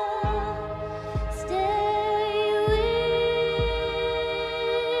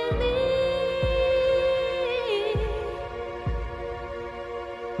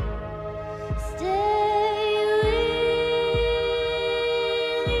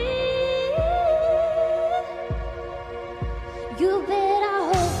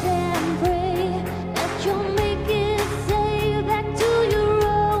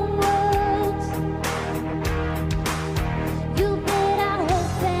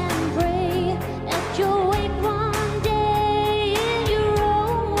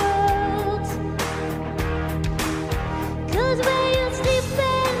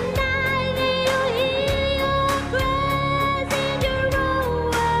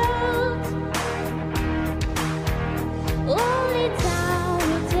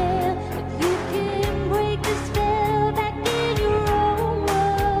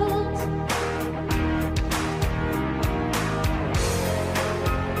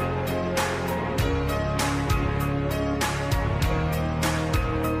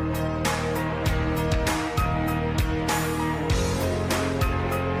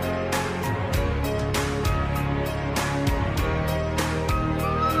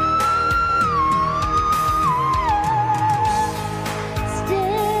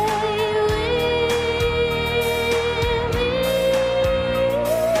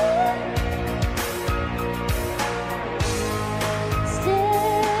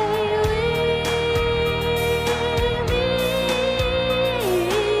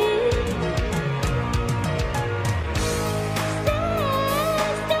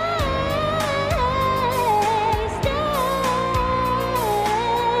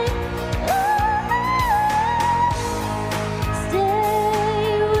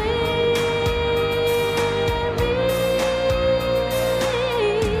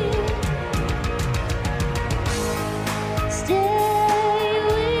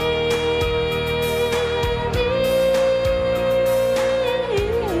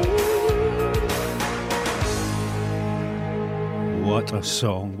 What a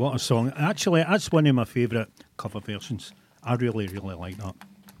song. What a song. Actually, that's one of my favourite cover versions. I really, really like that.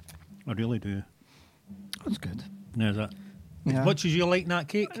 I really do. That's good. Is that? Yeah. As much as you like that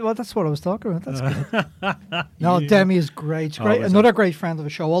cake? Well, that's what I was talking about. That's good. No, Demi is great. Oh, Great. is Another great friend of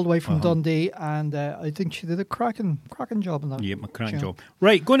the show, all the way from Uh-huh. Dundee, and I think she did a cracking job in that. Yeah, my cracking tune. job.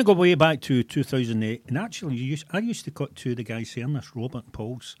 Right, going to go way back to 2008. And actually, I used to cut to the guys saying this, Robert and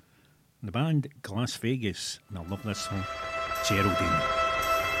Paul's, the band Las Vegas. And I love this song, Geraldine.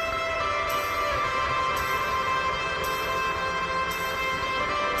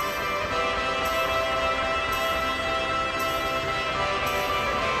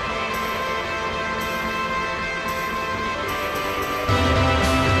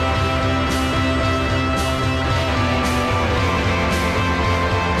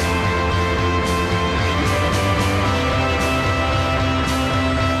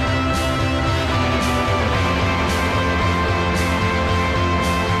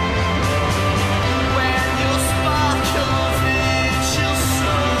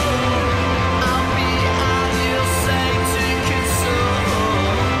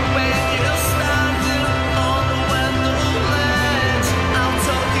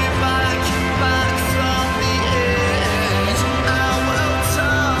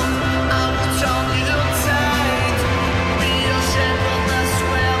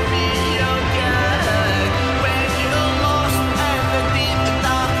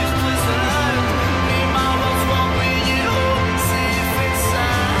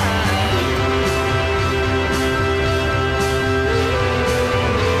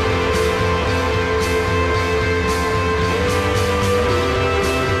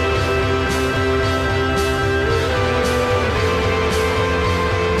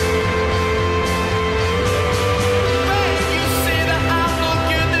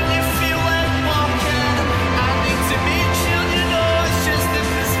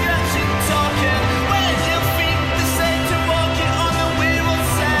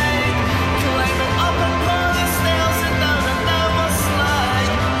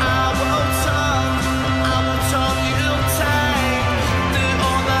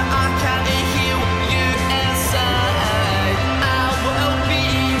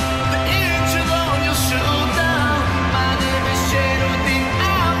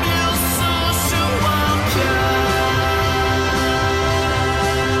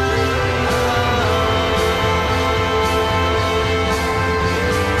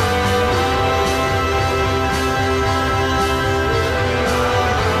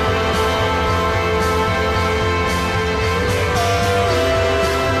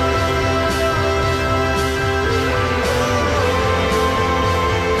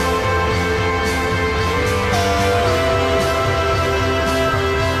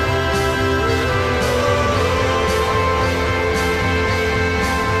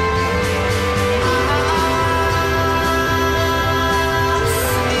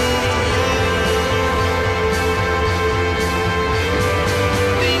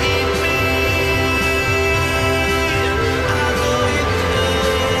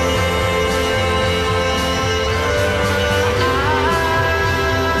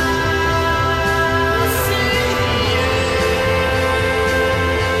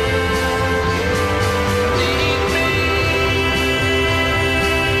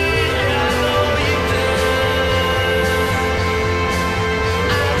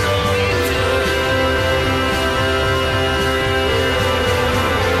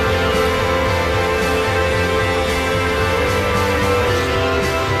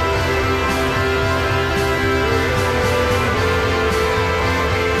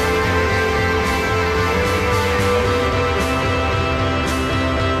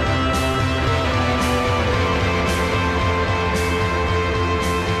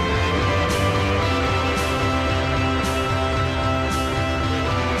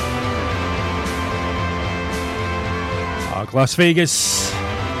 Las Vegas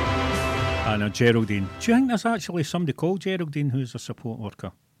and a Geraldine. Do you think there's actually somebody called Geraldine who's a support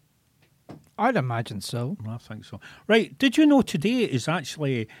worker? I'd imagine so. I think so. Right, did you know today is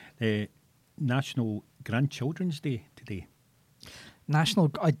actually National Grandchildren's Day today?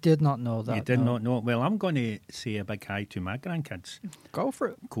 I did not know that. You did no. not know? Well, I'm going to say a big hi to my grandkids. Go for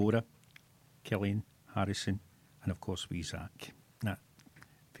it. Cora, Killian, Harrison, and of course wee Zach. Nah,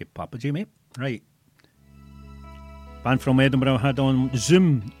 for Papa G, mate. Right. Band from Edinburgh had on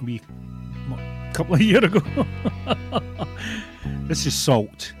Zoom a couple of years ago. This is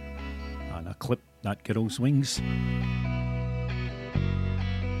Salt. And I clipped that girl's wings.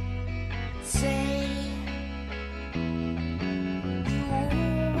 Say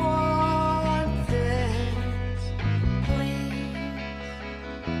you want this, please.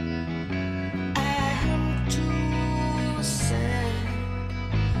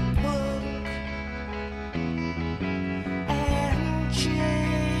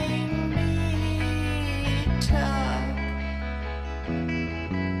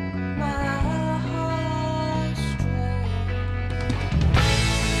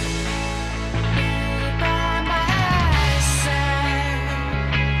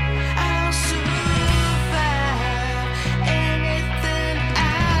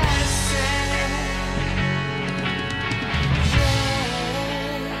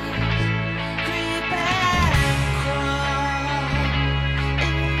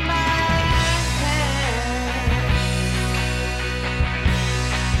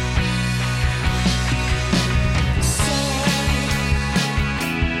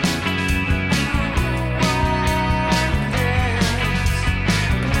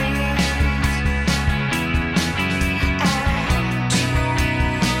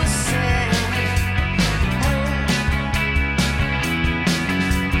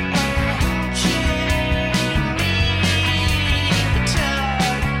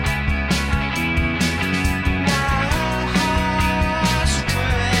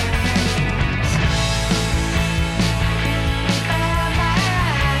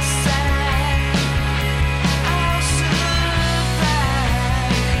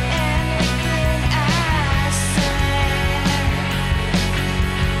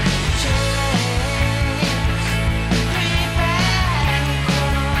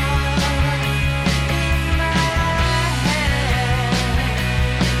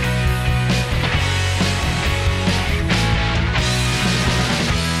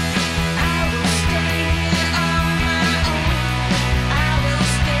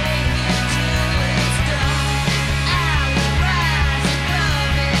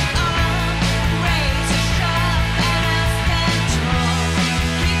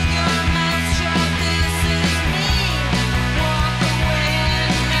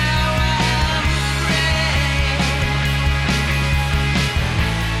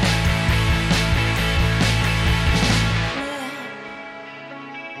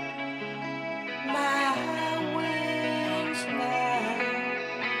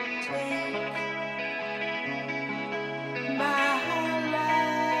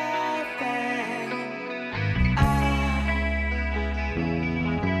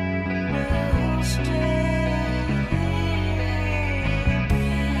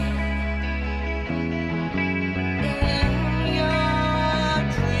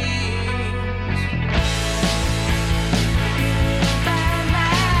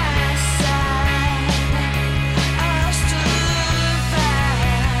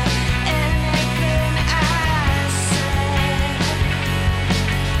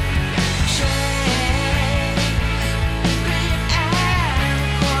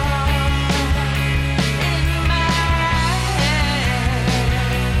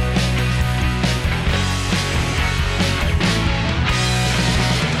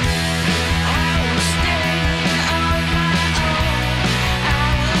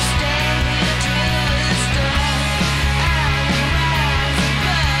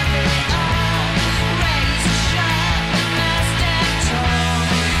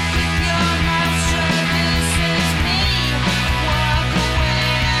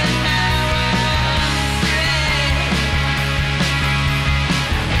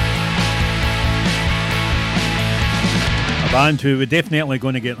 band who we're definitely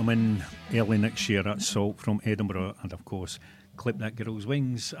going to get them in early next year. That's Salt from Edinburgh, and of course Clip That Girl's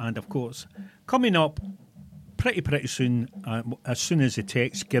Wings, and of course coming up pretty soon, as soon as the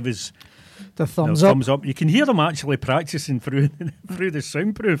text give us the thumbs up. You can hear them actually practicing through the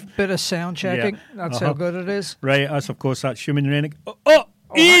soundproof. Bit of sound checking. That's how good it is. Right, that's Human Renegade. Oh,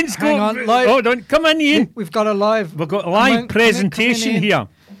 Ian's hang on, live. Hold on, come in, Ian. We've got a live. We've got a live presentation here.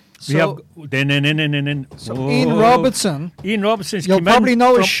 So, so Ian Robertson's you'll probably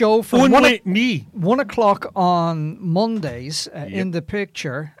know his show from me. 1 o'clock on Mondays in the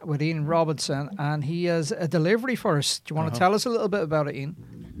picture with Ian Robertson, and he has a delivery for us. Do you want to tell us a little bit about it,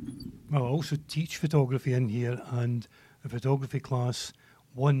 Ian? Well, I also teach photography in here, and the photography class,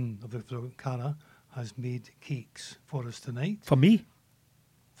 one of the Cara, has made cakes for us tonight. For me?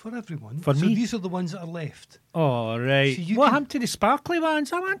 For everyone. For so me? These are the ones that are left. Oh, right. So what happened to the sparkly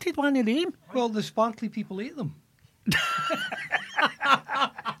ones? I wanted one of them. Well, the sparkly people ate them.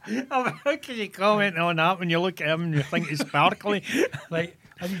 How can you comment on that when you look at him and you think it's sparkly? Right,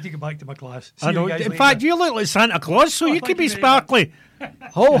 I need to get back to my class. See I know. you guys In later. fact, you look like Santa Claus, so you could be sparkly.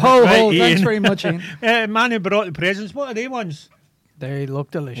 Ho, ho, Right, ho. Ian. Thanks very much, Ian. Man who brought the presents, what are they ones? They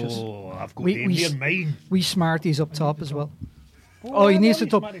look delicious. Oh, I've got them here, mine. We Smarties up top as well. Oh, he needs to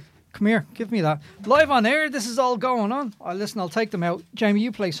top. Come here, give me that. Live on air, this is all going on. I'll take them out. Jamie,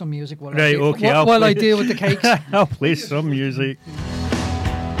 you play some music while Right, okay. while I deal with the cakes. I'll play some music.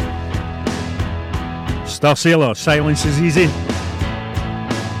 Star Sailor, Silence is Easy.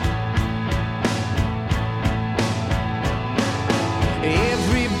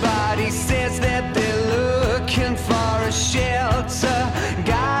 Everybody says that they're looking for a shelter.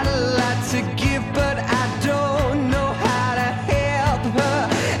 Got a lot to give, but I don't know how to help her.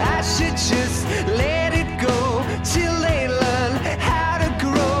 I should just let it go till they learn how to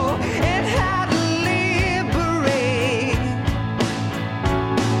grow and how to liberate.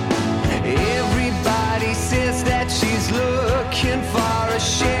 Everybody says that she's looking for a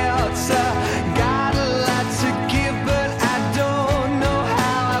shelter. Got a lot to give, but I don't know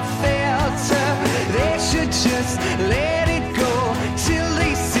how I felt her. They should just let it go till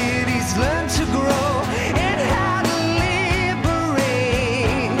these cities learn to grow and how to liberate.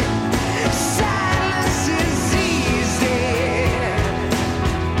 Silence is easy.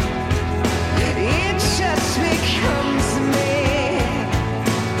 It just becomes me.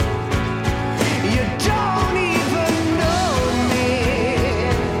 You don't even know me.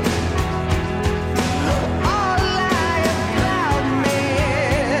 All lie about me.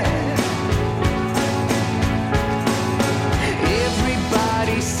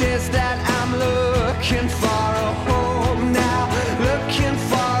 Everybody says that I'm looking for a home now, looking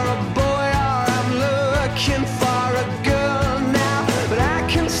for a boy, or I'm looking for a girl now. But I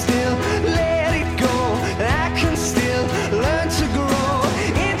can still let it go, and I can still learn to grow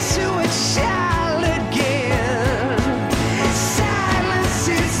into a child again. Silence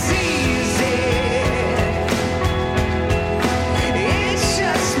is easy. It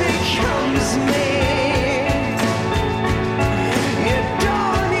just becomes me. You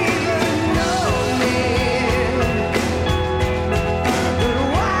don't even know me. But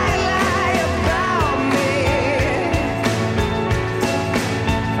why lie about me?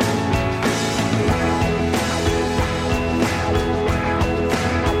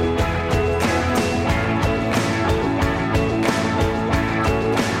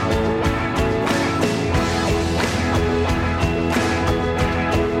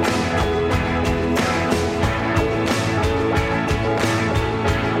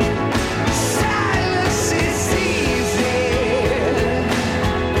 Silence is easy.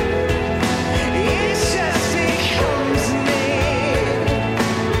 It just becomes me.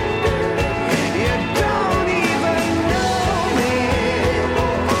 You don't even know me.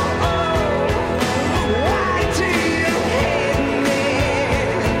 Why do you hate me?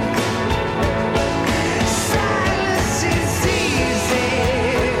 Silence is easy.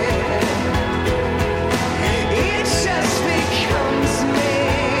 It just becomes me.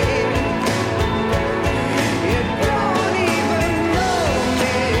 You don't even know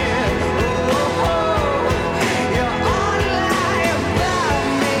me. You all lie about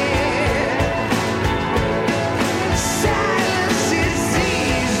me. Silence is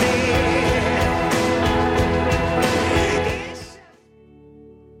easy.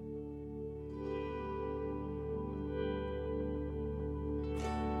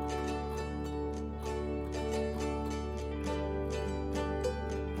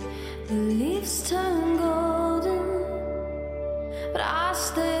 The leaves turn golden, but I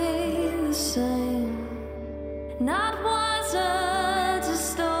stay the same. Not wiser,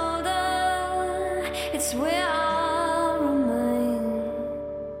 just older. It's where I remain.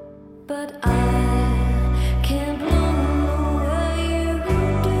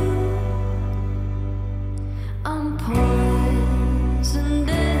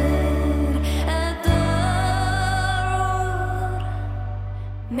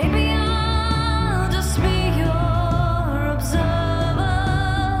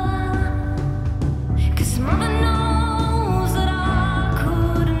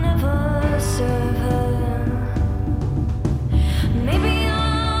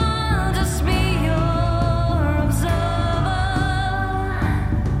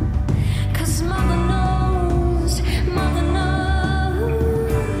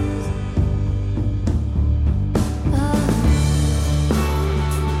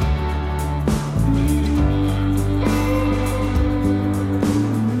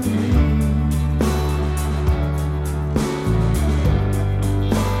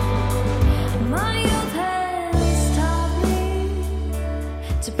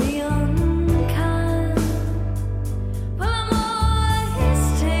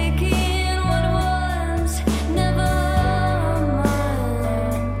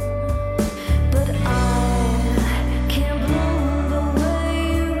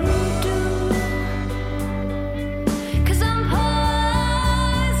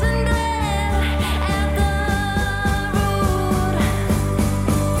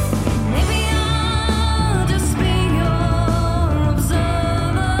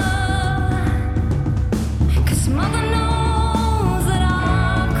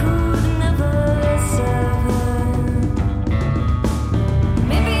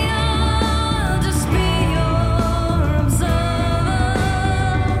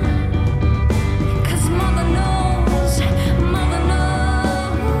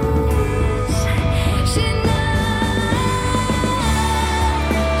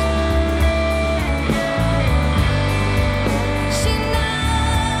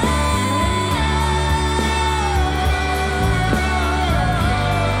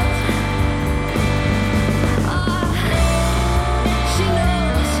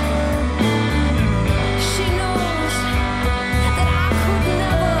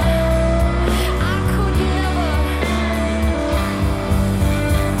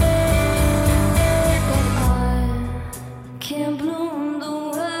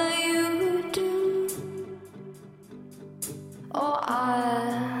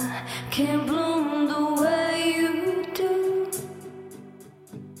 can't bloom the way you do.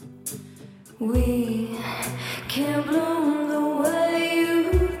 We can't bloom the way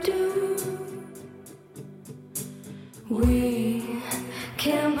you do. We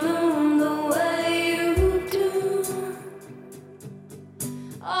can't bloom the way you do.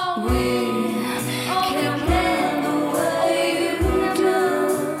 Oh, we can't bloom the way you do.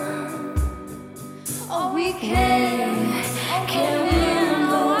 Oh, we can't bloom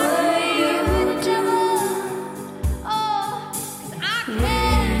the way you do. Oh, 'cause I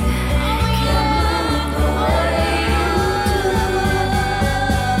can't bloom the way you do.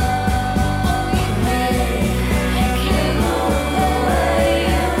 Oh, we can't bloom the way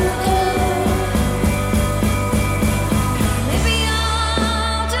you do. Maybe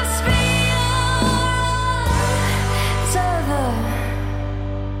I'll just be your observer.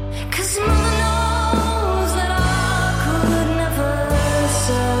 'Cause mother knows that I could never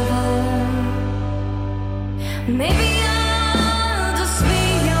serve her. Maybe I'll just be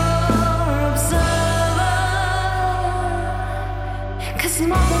your observer. 'Cause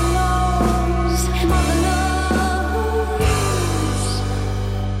mother knows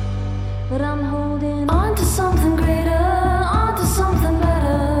that I'm holding on to something greater, on to something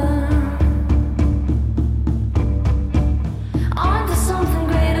better. On to something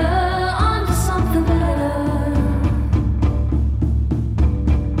greater, on to something better.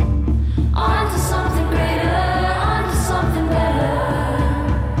 On to something greater, on to something better.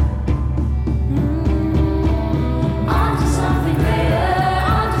 On to something greater,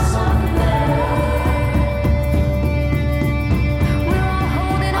 on to something better. We're all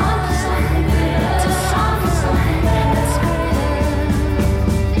holding on to something greater, to something that's greater.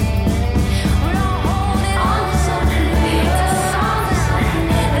 We're all holding on to something greater, to something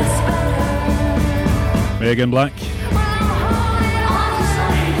that's better. Megan Black. We're all holding on to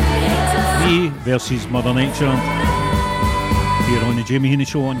something greater. Me versus Mother Nature. Here on the Jamie Heaney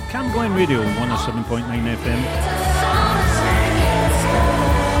Show on Cam Glen Radio 107.9 FM.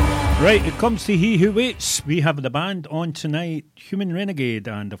 Right, it comes to He Who Waits. We have the band on tonight, Human Renegade,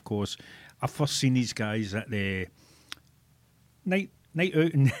 and of course, I first seen these guys at the night out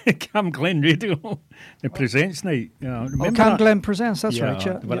in Cam Glen Radio, the Presents night. Yeah, remember Cam that? Glen Presents, that's right,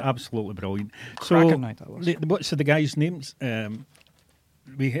 yeah. They were Yeah. absolutely brilliant. Cracking night that was. What's the guys' names?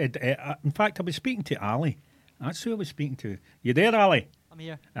 We had, in fact, I was speaking to Ali. That's who I was speaking to. You there, Ali? I'm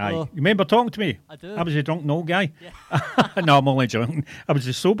here. Aye. Hello. You remember talking to me? I do. I was a drunk old guy. Yeah. No, I'm only joking. I was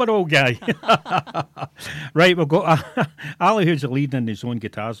a sober old guy. Right, we've got Ali, who's the lead in his own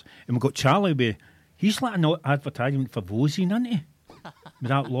guitars, and we've got Charlie. He's like an advertisement for Vosin, isn't he? With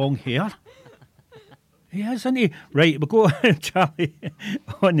that long hair. He is, isn't he? Right, we've got Charlie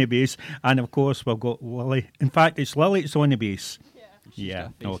on the bass, and of course we've got Lily. In fact, it's Lily that's on the bass. Yeah,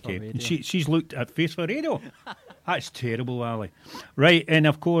 okay. And she's looked at Face for Radio. That's terrible, Ali. Right, and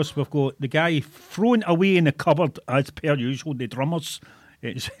of course we've got the guy thrown away in the cupboard as per usual, the drummers.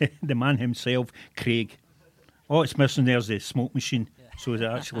 It's the man himself, Craig. Oh, it's missing there's the smoke machine, so it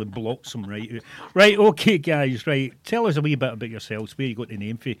actually blocks him right out. Right, okay, guys, right. Tell us a wee bit about yourselves, where you got the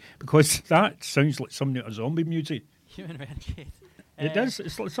name for, because that sounds like something out of zombie music. Human Renegade. It does,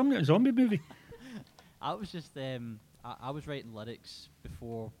 it's like something out of a zombie movie. I was just, I was writing lyrics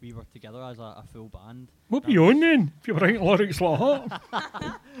before we were together as a full band. What were you on then, if you were writing lyrics like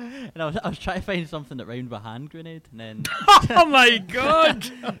that? And I was trying to find something that rhymed with hand grenade, and then Oh my God!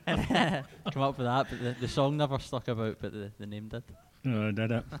 and come up with that, but the song never stuck about, but the name did. Oh,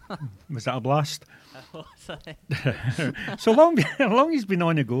 did it? Was that a blast? Oh, sorry. So how long has been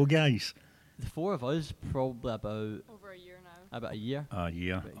on the go, guys? The four of us, probably about Over a year now. a year. A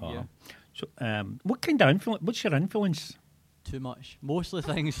year. About a year. So, what kind of influence? What's your influence? Too much. Mostly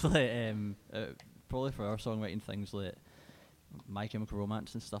things like, probably for our songwriting, things like My Chemical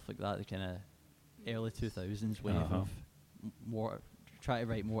Romance and stuff like that. The kind of early 2000s wave of more, try to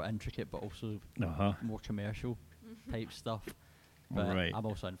write more intricate but also more commercial type stuff. But Right. I'm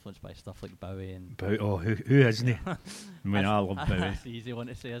also influenced by stuff like Bowie and. Who isn't he? I mean, I love Bowie. That's the easy one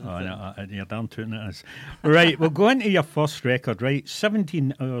to say, isn't it? No, you're damn tooting it is. Right, we'll go into your first record, right?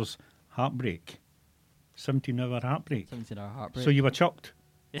 17 Hours Heartbreak. 17-hour heartbreak. 17-hour heartbreak. So you were chucked?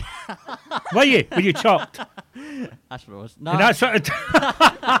 Were you? Were you chucked? That's what it was. And No, that's what it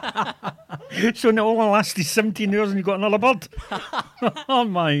So it only lasted 17 hours and you got another bird? Oh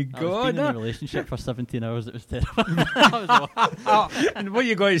my I was God. been in a relationship for 17 hours. It was terrible. That was awful. And what are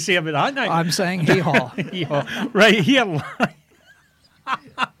you going to say about that now? I'm saying hee-haw. Yeah. Right, here.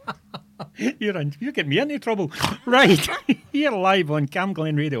 You're getting me into trouble. Right, here live on Cam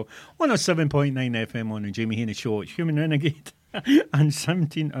Glen Radio, 107.9 FM on the Jamie Heaney Show. It's Human Renegade. and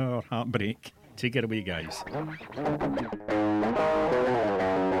 17-hour heartbreak. Take it away, guys.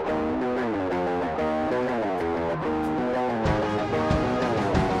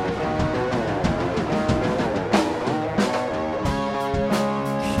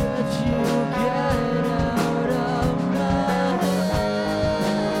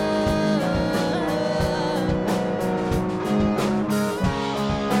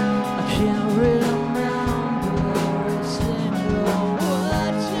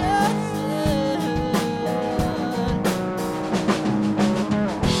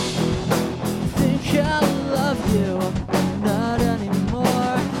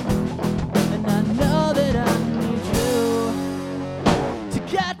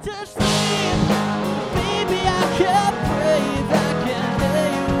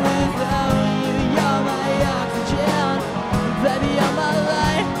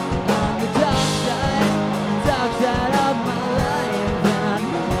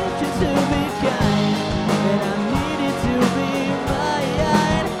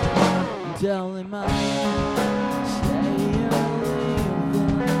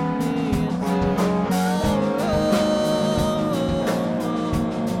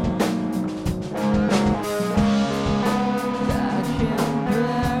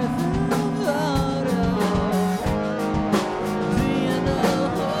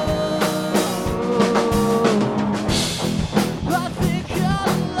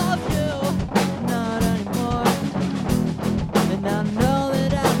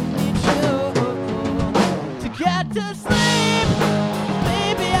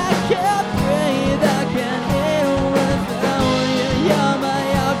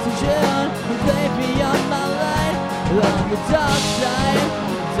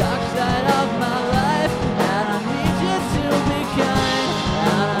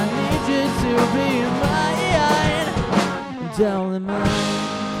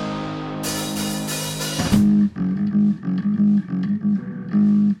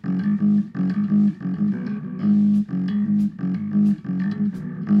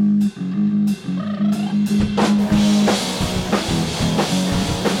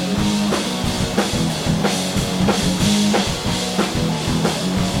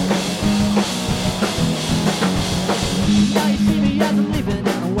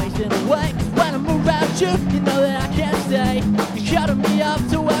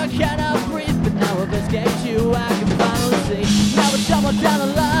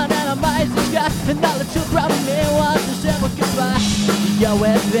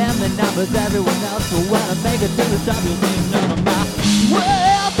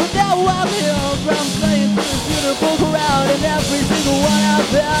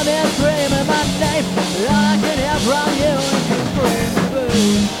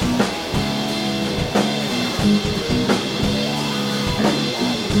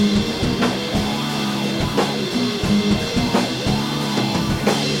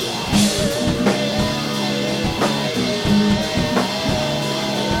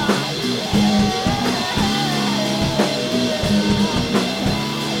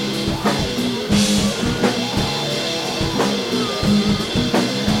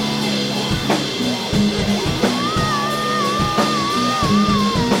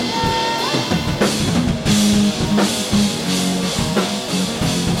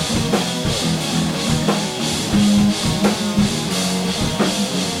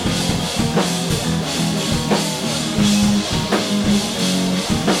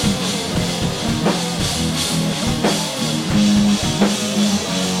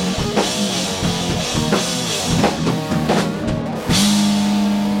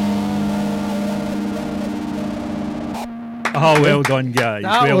 Oh, well done, guys.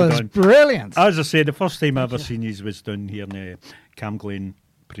 That well was done. Brilliant. As I said, the first time I ever seen you was down here in Cam Glen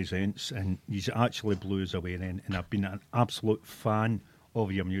Presents, and you actually blew us away then, and I've been an absolute fan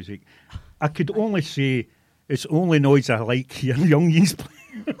of your music. I could only say it's only noise I like hearing youngies play.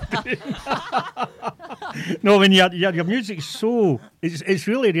 No, when your music's it's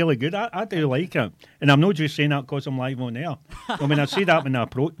really, really good. I do like it. And I'm not just saying that because I'm live on air. I mean, I say that when I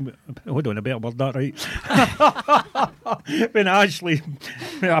hold on, I better word that right. When I actually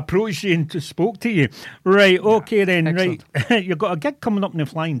approached you and spoke to you. Right, okay then, excellent. Right. You've got a gig coming up in the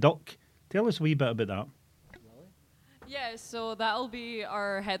Flying Duck. Tell us a wee bit about that. Yeah, so that'll be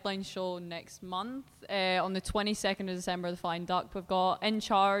our headline show next month. On the 22nd of December, the Flying Duck. We've got In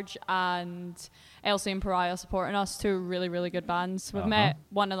Charge and Elsie and Pariah supporting us, two really, really good bands. We've met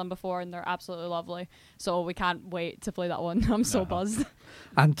one of them before and they're absolutely lovely. So we can't wait to play that one. I'm so buzzed.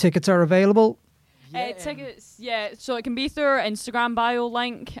 And tickets are available? Tickets, so it can be through our Instagram bio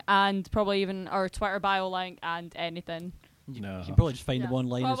link and probably even our Twitter bio link and anything. You can probably just find them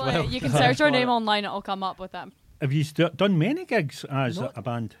online Probably, as well. you can search our name online, it'll come up with them. Have you done many gigs as Not a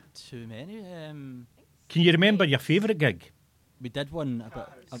band? Too many. Can you remember your favourite gig? We did one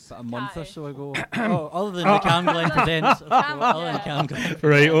about a month or so ago. Other than the Cam Glen Presents. Other than Cam Glen.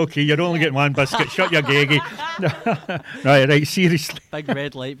 Right, okay, you're only getting one biscuit. Shut your gaggy. right, seriously. Big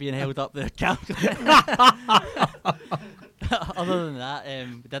red light being held up there. Cam Glen. Other than that,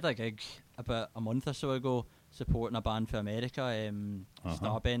 we did a gig about a month or so ago supporting a band for America,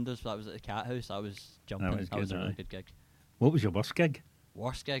 Starbenders. That was at the Cat House. That was jumping. That was a really good gig. What was your worst gig?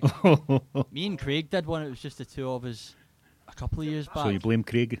 Worst gig? Me and Craig did one. It was just the two of us a couple of years back. So you blame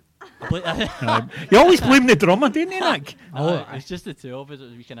Craig? I You always blame the drummer, didn't you, Nick? It was just the two of us. It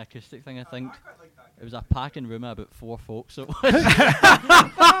was a weekend acoustic thing, I think. It was a packing room of about 4 folks. So it was.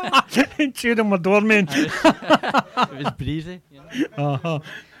 Cheering my doorman. It was breezy. You know?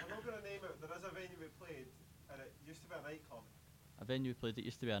 A venue we played that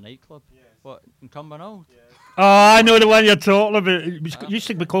used to be a nightclub? Yes. What, in Cumbernauld? Yes. Oh, I know the one you're talking about. It used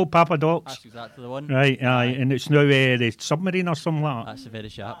to be called Papa Doc's. That's exactly the one. Right, aye, and it's now the Submarine or something like that. That's very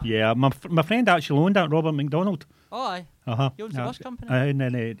sharp. Yeah, my friend actually owned that, Robert McDonald. Oh, aye. He owns the bus company. And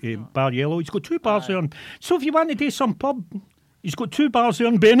then Bar Yellow. He's got 2 bars there. So if you want to do some pub, he's got 2 bars there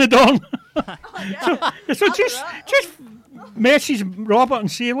in Benidorm. so just message Robert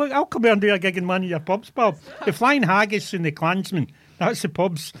and say, look, I'll come here and do a gig in one of your pubs, pal. The Flying Haggis and the Clansman. That's the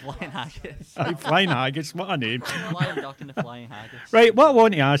pubs. Flying Haggis. Flying Haggis, what a name. Flying Duck and the Flying Haggis. Right, what I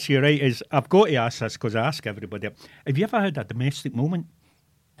want to ask you, right, is I've got to ask this because I ask everybody. Have you ever had a domestic moment?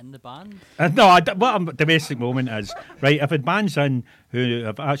 In the band? No, what a domestic moment is, right, I've had bands in who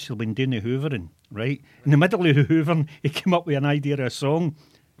have actually been doing the hoovering, right? In the middle of the hoovering, he came up with an idea of a song,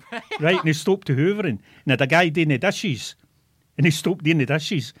 right, and he stopped the hoovering. And had a guy doing the dishes, and he stopped doing the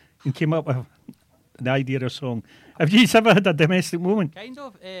dishes and came up with the idea of a song. Have you ever had a domestic moment? Kind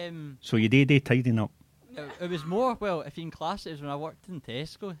of. So you did tidying up? It was more, well, if you can class it, as when I worked in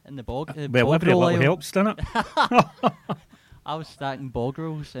Tesco in the bog. Well, every little helps, doesn't it? I was stacking bog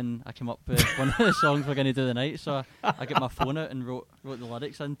rolls and I came up with one of the songs we're going to do the night, so I got my phone out and wrote the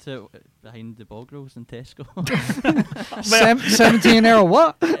lyrics into behind the bog rolls in Tesco. 17 hour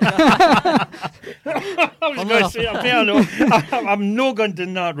what? I was going to say, I'm not going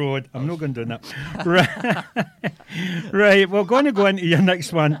down that road. I'm not going down that. Right, we're going to go into your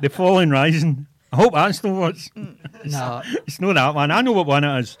next one, The Falling Rising. I hope that's not what's... No. It's not that one. I know what one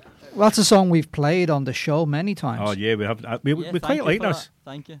it is. Well, that's a song we've played on the show many times. Oh, yeah, we have. We quite like this.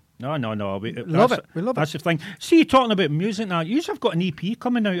 Thank you. No. We love it. We love That's the thing. See, you're talking about music now. You have got an EP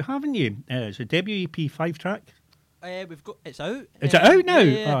coming out, haven't you? It's a debut EP, 5-track. We've got. It's out. Is it out now?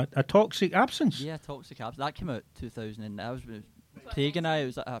 Yeah. A Toxic Absence. Yeah, Toxic Absence. That came out 2000. And that was with Craig and I. It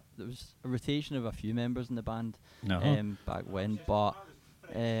was a rotation of a few members in the band back when. But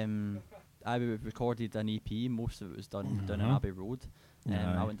I recorded an EP. Most of it was done down in Abbey Road.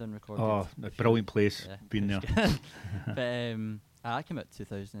 I went down and recorded. Oh, a brilliant place. Yeah, been there. But I came out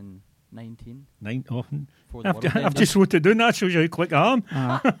 2019. I've just wrote it down. That shows you how quick I am.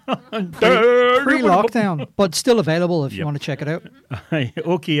 Pre-lockdown, but still available if you want to check it out.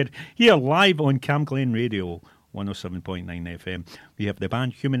 Okay, here live on Cam Glen Radio 107.9 FM. We have the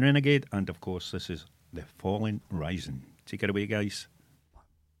band Human Renegade, and of course, this is The Falling Rising. Take it away, guys.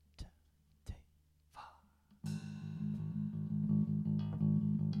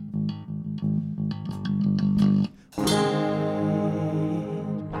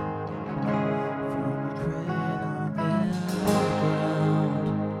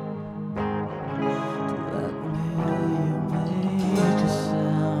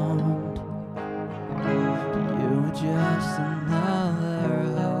 Just another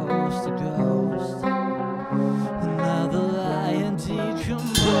host, a ghost, another lion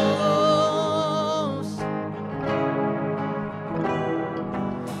decomposed.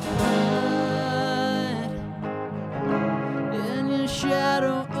 Hide in your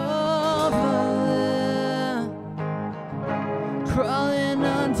shadow over there, crawling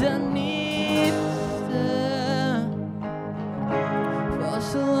underneath there. For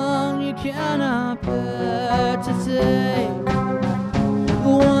so long you cannot bear to take the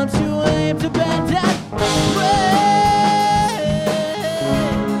ones who aim to bend that way.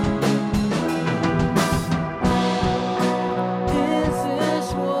 Is this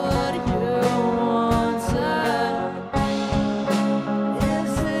what you wanted?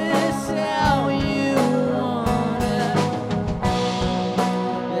 Is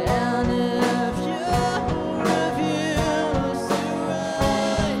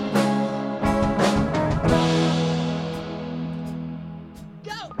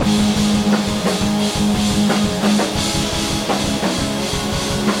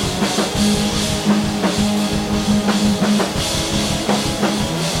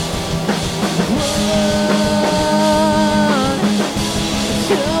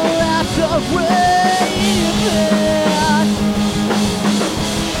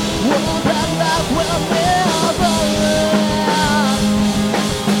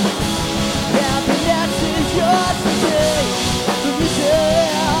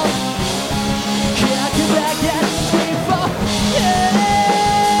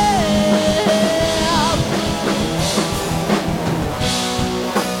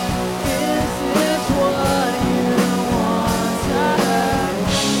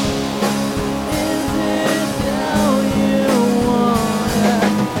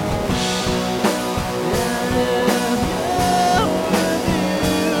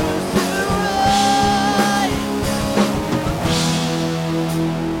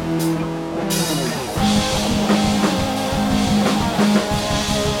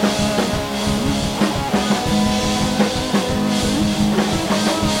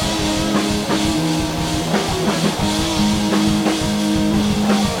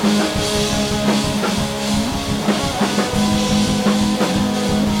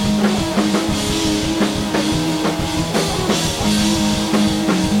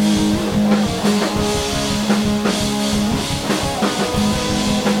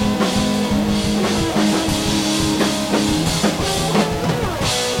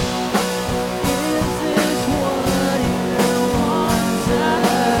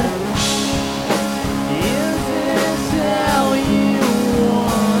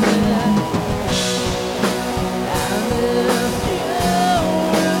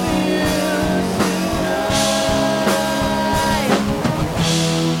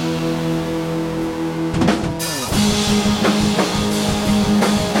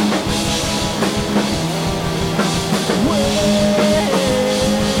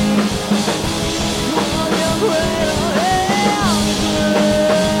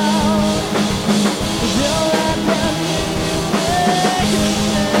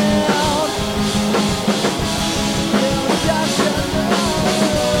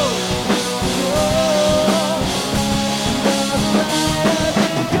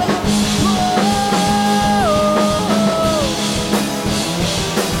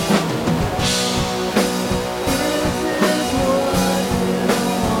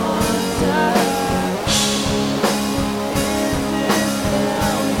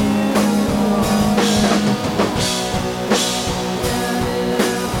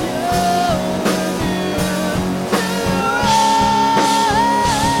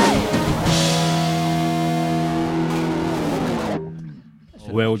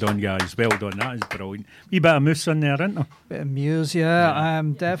Well done, guys. Well done. That is brilliant. Wee bit of moose in there, isn't there? Bit of muse, yeah.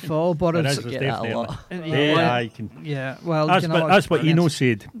 Defo, but There it's is, there's definitely. yeah, I can. yeah. Well, That's, you know, that's what Eno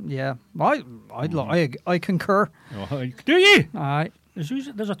said. Yeah, I concur. Oh, do you? Aye.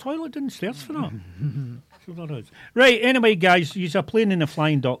 There's a toilet downstairs for that. So there is. Right, anyway, guys, you're playing in the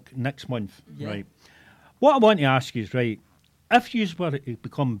Flying Duck next month. Yeah. Right. What I want to ask you is, right, if you were to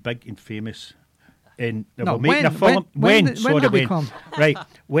become big and famous and they No, were making when- a film... when did Sorry, it when? become? Right,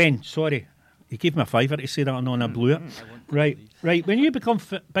 when? Sorry. You gave me a fiver to say that and I blew it. Right, right. When you become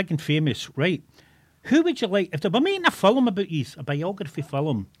big and famous, right, who would you like... If they were making a film about you, a biography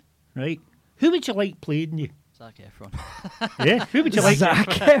film, right, who would you like playing you? Zac Efron. Yeah, who would you like? Zac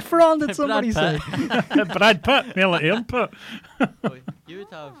Efron, did somebody say? Brad Pitt, Mel Air Pitt. Oh, you would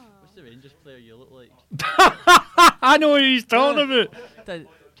have... What's the Rangers player you look like? I know who he's talking about.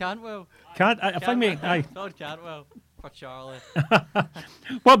 Cantwell. I think, mate, aye. Todd Cantwell for Charlie.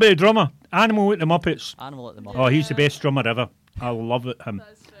 What about the drummer? Animal at the Muppets. Animal at the Muppets. Oh, he's the best drummer ever. I love it, him.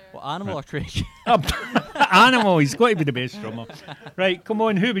 Well, Animal or Craig? Animal, he's got to be the best drummer. Right, come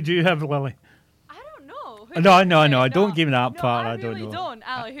on, who would you have, Lily? I don't know. No, don't give me that part. I don't really know. don't.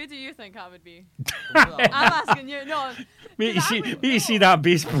 Ali, who do you think I would be? I'm asking you. No. Wait, you see that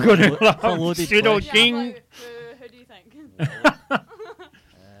bass going For loaded pseudo question. king. Who do you think?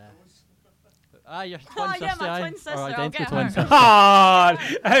 Your twin Oh, sister. yeah, my aye. twin sister, Or I'll identical get twin her. sister. Ah,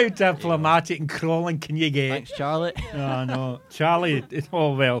 how diplomatic and crawling can you get? Thanks, Charlie. Oh, no. Charlie,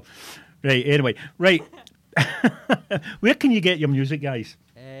 oh, well. Right, anyway. Right. Where can you get your music, guys?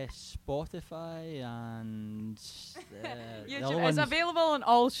 Spotify and the other YouTube. ones, It's available on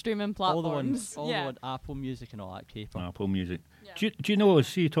all streaming all the platforms. ones, all yeah. the ones, Apple Music and all that caper. Apple Music. Yeah. Do you know,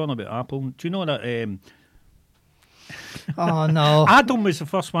 see you talking about Apple, do you know that Oh, no. Adam was the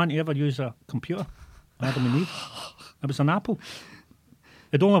first one to ever use a computer? Adam and Eve. It was an Apple.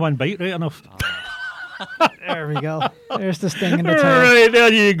 It only one bite, right enough. There we go. There's the sting in the tail. Right,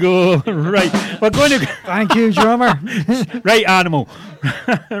 there you go. Right. We're going to... Thank you, drummer. Right, Animal.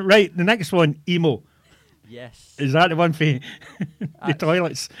 Right, the next one, Emo. Yes. Is that the one for the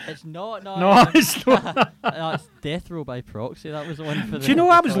toilets? It's not. No, No, it's not. No, it's Death Row by Proxy. That was the one for the. Do you know,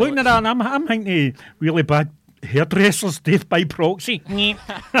 I was looking at that and I'm thinking really bad hairdressers, death by proxy.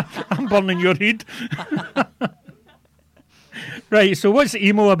 I'm burning your head. Right, so what's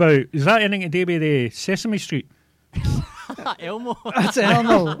emo about? Is that anything to do with Sesame Street? Elmo. That's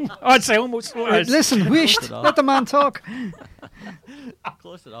Elmo. Oh, it's Elmo. So it is. Listen, wished. Let the man talk.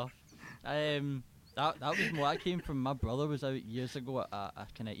 Close enough. That was more. That came from my brother was out years ago at a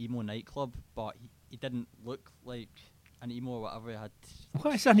kind of emo nightclub, but he didn't look like an emo or whatever. He had.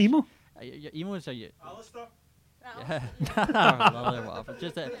 What is an emo? Emo is a. Alistair? Yeah. Whatever.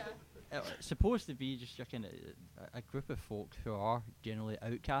 Just it's supposed to be just your kind of a group of folk who are generally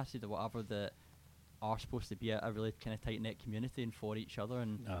outcasted or whatever that are supposed to be a really kind of tight knit community and for each other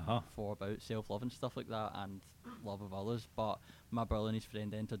and for about self love and stuff like that and love of others. But my brother and his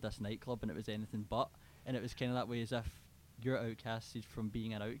friend entered this nightclub and it was anything but, and it was kind of that way as if you're outcasted from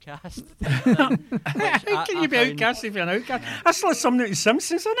being an outcast. How can you be outcast if you're an outcast? That's like something that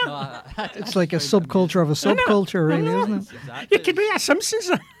Simpsons, isn't it? No, It's like a subculture of a subculture, really, isn't it? Exactly. You could be a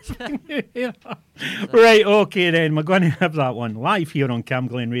Simpsons. Yeah. Right, okay then. We're going to have that one live here on Cam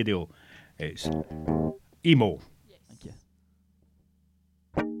Glen Radio. It's emo. Thank you.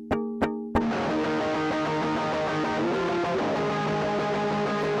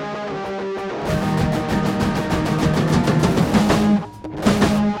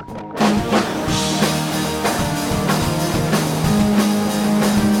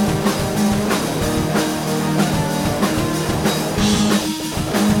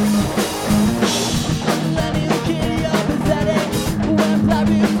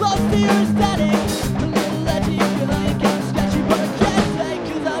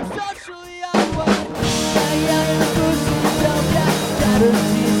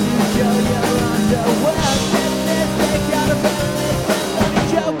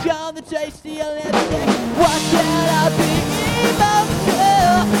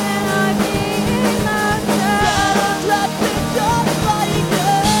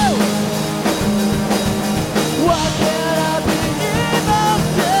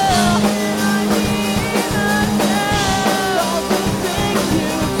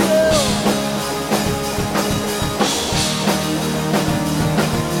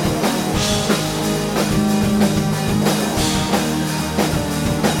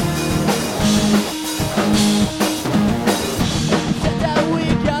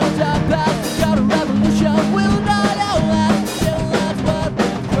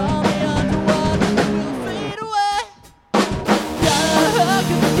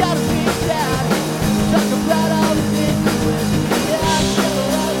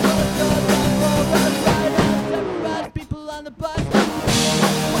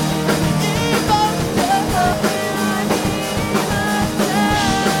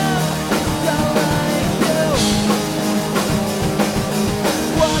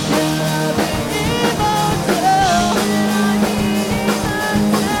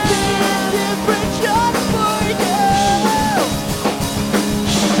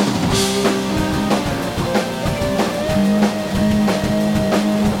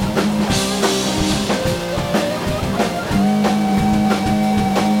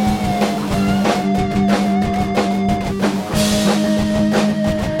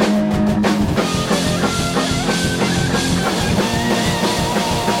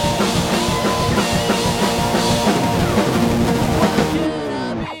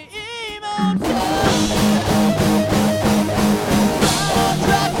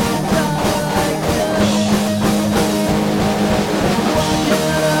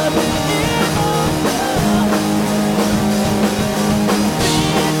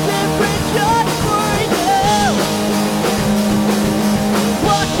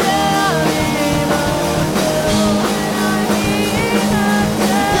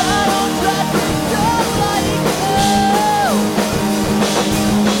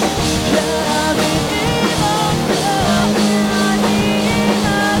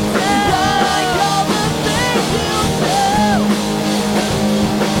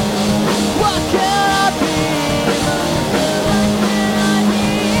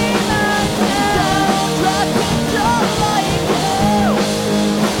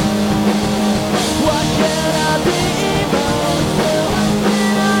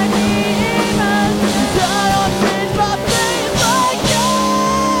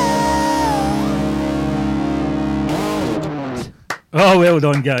 Oh, well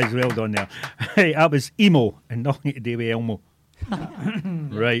done, guys. Well done there. Hey, that was emo and nothing to do with Elmo.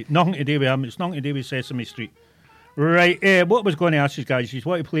 Right, nothing to do with him. It's nothing to do with Sesame Street. Right, what I was going to ask you guys is,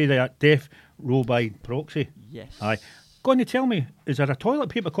 want to play that Death Row by Proxy? Yes. Aye. Going to tell me, is there a toilet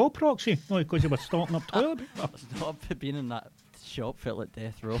paper called Proxy? No, because you were stocking up toilet paper. It's not being in that shop felt like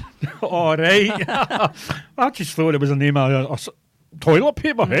Death Row. All right. I just thought it was the name of toilet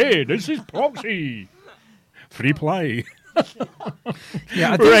paper. Hey, this is Proxy. Free play.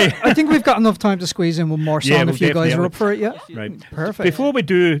 Yeah, Right. I think we've got enough time to squeeze in one more song Yeah, if you guys are definitely. up for it, yeah? Right. Perfect. Before we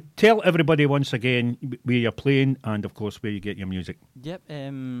do, tell everybody once again where you're playing and, of course, where you get your music. Yep,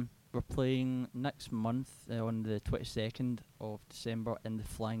 we're playing next month on the 22nd of December in the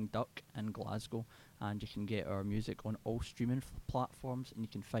Flying Duck in Glasgow, and you can get our music on all streaming platforms, and you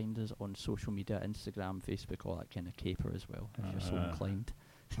can find us on social media, Instagram, Facebook, all that kind of caper as well, if you're so inclined.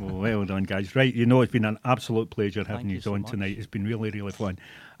 Well done, guys. Right, you know, it's been an absolute pleasure having Thank you you so on much. tonight. It's been really, really fun.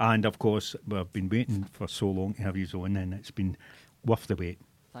 And, of course, we've been waiting for so long to have you on, and it's been worth the wait.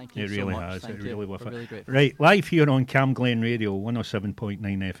 Thank you It so really much. has. Thank It you. really worth We're it. really grateful. Right, live here on Cam Glen Radio, 107.9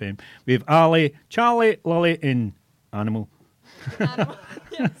 FM. We have Ali, Charlie, Lily, and Animal.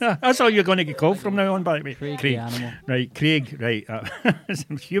 That's all you're going to get called from now on, by the way. Craig the Animal. Right, Craig, right.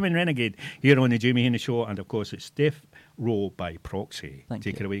 Human Renegade here on the Jamie Heaney Show. And, of course, it's Death Row by Proxy. Thank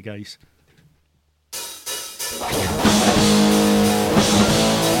Take you. it away, guys.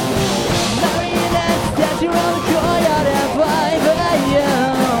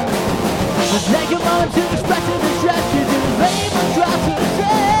 Take a moment to express your distress. You do the same and drop to the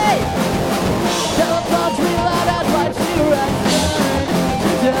day. Telephones reload as lights cigarettes turn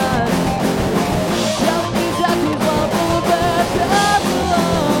to dust. Telling me that these love will burst up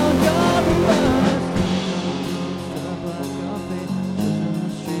along your bust. Still black coffee, just in the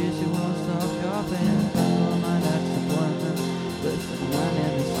streets you won't stop coughing. On my next appointment, with the man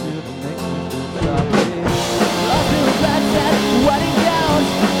in the suit that makes me feel sloppy. Lost in the back set, wedding gowns.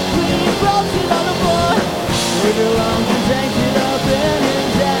 Broken on the floor. Leave your lungs and take it up and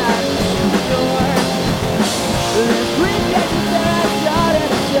inside the door. This briefcase that I shot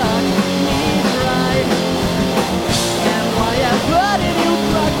and shot me right. And why ever did you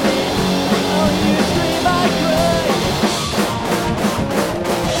crush me? Oh, you scream, I cry.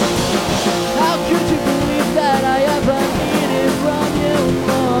 How could you believe that I ever needed from you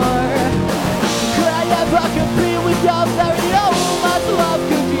more? Could I ever compete with your very own much love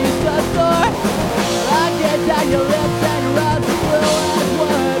could be the store? I get down your lips and your eyes will as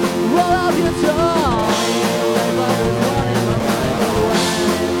words roll off your tongue. You lay by the one in my mind, but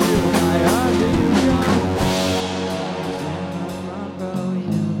when into my arms do you come? In the front row,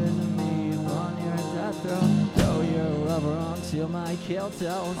 you visit me upon your death row. Throw your rubber onto my kill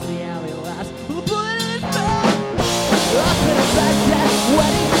toe. See how we last. The bullet is back. Lost in a back set,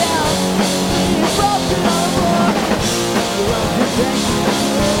 wedding down. Being broken on the floor. The lungs and take me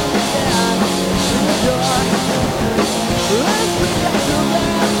down to the door. Let's pretend to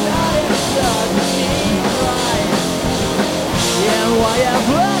laugh, not in shot me right. Yeah, why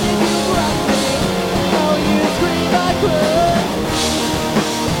ever did you run me? Oh, you scream I could.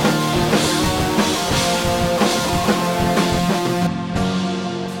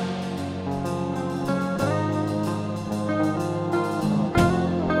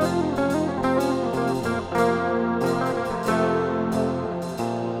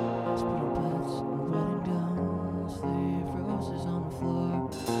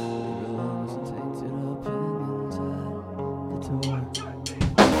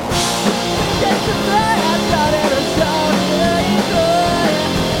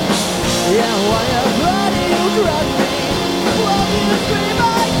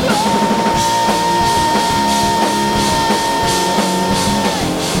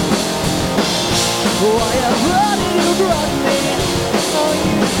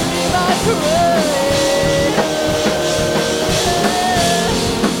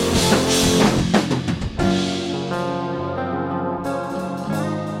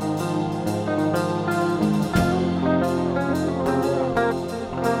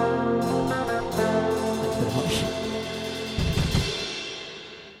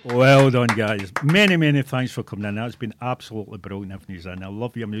 Well done, guys. Many, many thanks for coming in. That's been absolutely brilliant having you in. I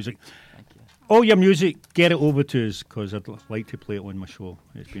love your music. Thank you. All your music, get it over to us because I'd like to play it on my show.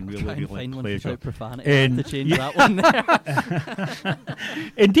 It's been really, Try and really a find one pleasure. without profanity. I have to change that one there.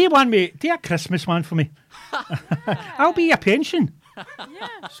 And do you want me? Do a Christmas one for me? I'll be your pension. Yeah.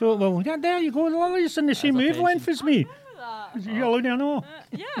 So, well, yeah, there you go. Lily's in the same a wavelength pension. as me. That. You're allowed to know.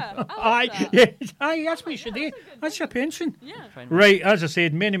 Yeah. I like Aye, that. yes, aye, that's what you should do. That's your pension. Yeah. Right, as I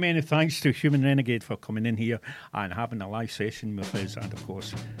said, many, many thanks to Human Renegade for coming in here and having a live session with us, and of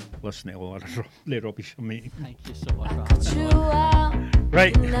course, listening to all the rubbish I'm making. Thank you so much for having me You on. out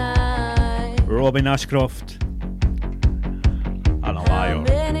Right, tonight. Robin Ashcroft,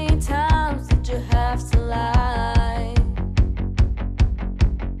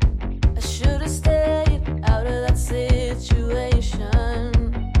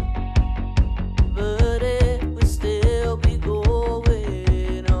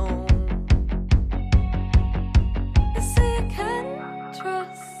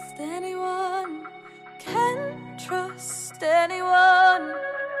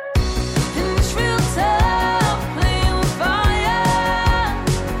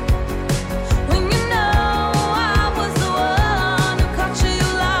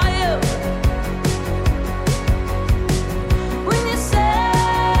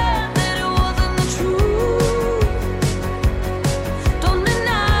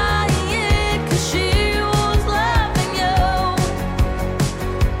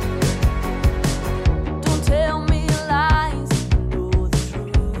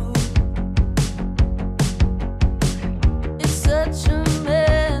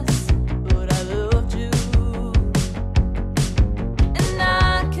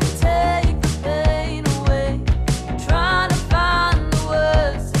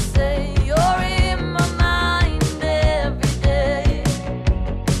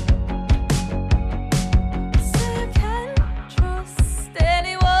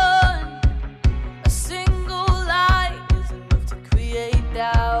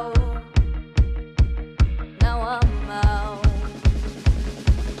 doubt. Now I'm out.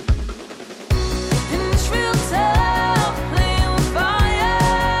 And it's real tough playing with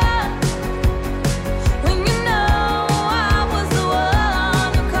fire when you know I was the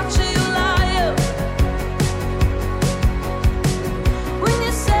one who caught you, you liar. When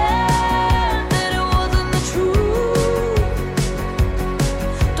you said that it wasn't the truth,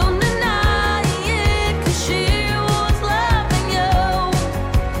 don't deny it, 'cause she was loving you.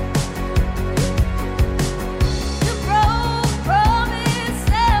 You broke promise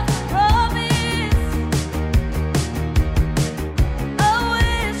after promise. I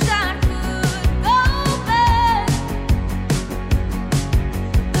wish I could go back.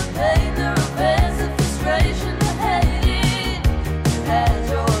 The pain, the revenge, the frustration, the hate. You had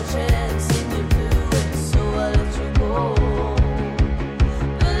your chance and you blew it, so I let you go.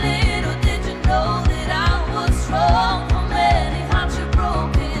 But little did you know that I was wrong. How many hearts you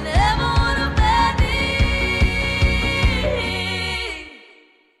broken, ever would have met me.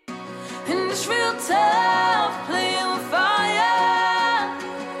 And it's real tough playing with fire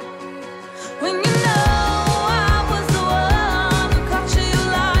when you know I was the one who caught you, you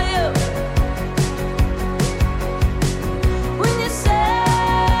liar. When you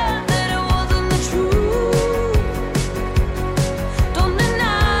said that it wasn't the truth, don't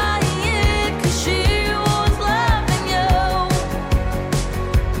deny it, 'cause she was loving you.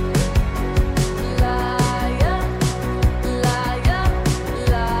 Liar, liar,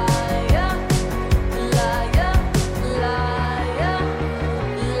 liar, liar,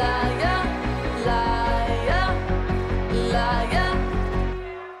 liar, liar, liar.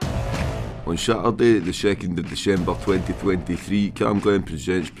 On Saturday, the 2nd of December 2023, Cam Glen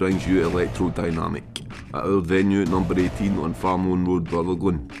Presents brings you Electrodynamic at our venue at number 18 on Farmone Road,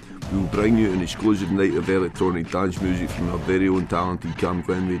 Rutherglen. We will bring you an exclusive night of electronic dance music from our very own talented Cam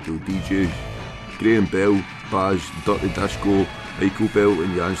Glen Radio DJs. Graham Bell, Baz, Dirty Disco, Michael Bell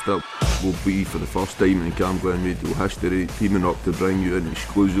and Janster will be for the first time in Cam Glen Radio history teaming up to bring you an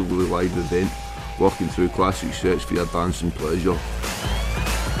exclusively live event, working through classic sets for your dancing pleasure.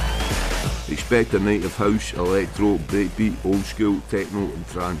 Expect a night of house, electro, breakbeat, old school, techno and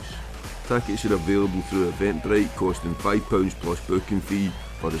trance. Tickets are available through Eventbrite, costing £5 plus booking fee,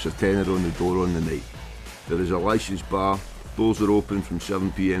 or there's a tenner on the door on the night. There is a licensed bar, doors are open from 7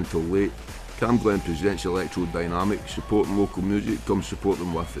 PM till late. Cam Glen Presents Electrodynamic, supporting local music, come support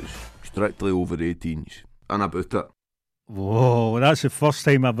them with us. Strictly over 18s. And about it. Whoa, that's the first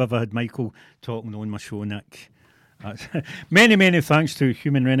time I've ever had Michael talking on my show, Nick. Many thanks to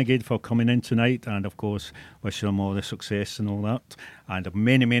Human Renegade for coming in tonight, and of course wishing them all the success and all that, and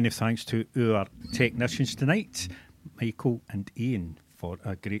many thanks to our technicians tonight, Michael and Ian, for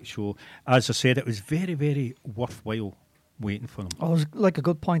a great show. As I said, it was very worthwhile waiting for them. Oh, it was like a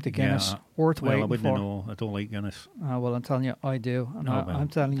good pint of Guinness. Worth well, waiting I wouldn't for. know. I don't like Guinness. Well, I'm telling you, I do. And Oh, well. I'm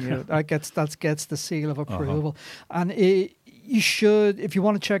telling you, that gets the seal of approval. And you should, if you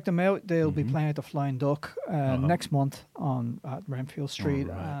want to check them out, they'll be playing at the Flying Duck next month at Renfield Street.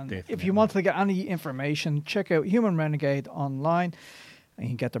 And if you want to get any information, check out Human Renegade online. And you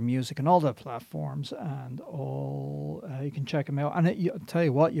can get their music on all the platforms and all. You can check them out. And I'll tell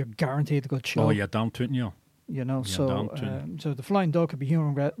you what, you're guaranteed a good show. Oh, you're damn tootin', you. You know, Yeah, so damn tootin'. so the Flying Duck will be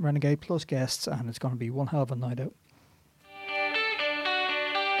Human Renegade plus guests, and it's going to be one hell of a night out.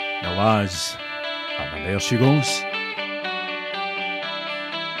 The lads, and there she goes.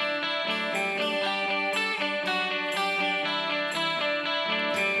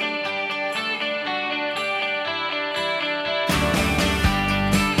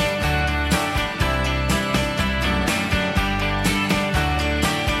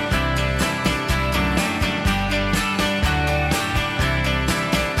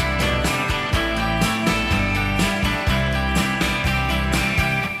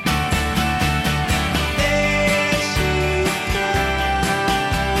 There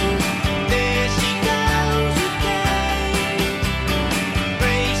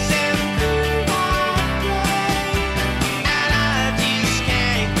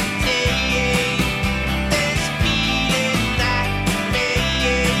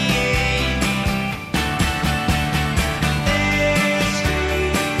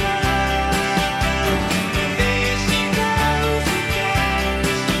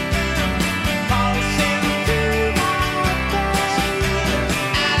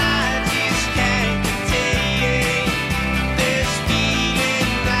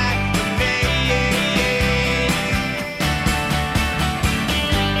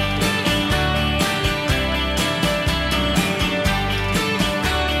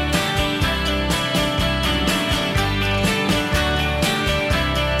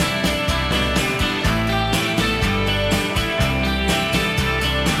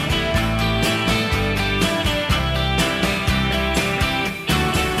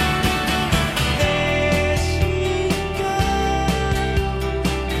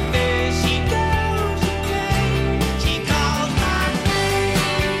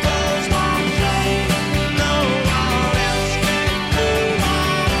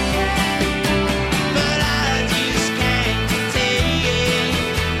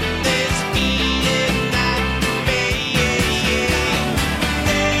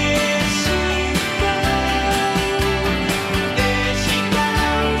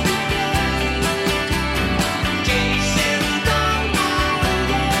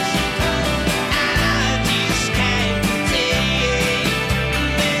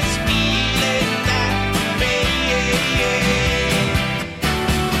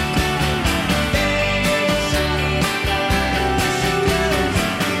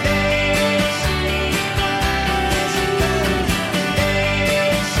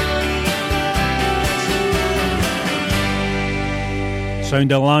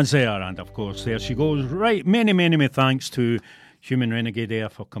Sound of Lazaire, and of course there she goes. Right, many thanks to Human Renegade there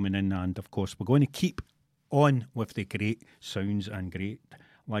for coming in, and of course we're going to keep on with the great sounds and great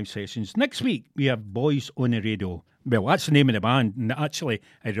live sessions. Next week we have Boys on the Radio. Well, that's the name of the band, and actually,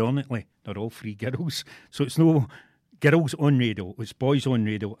 ironically, they're all three girls, so it's no girls on radio, it's boys on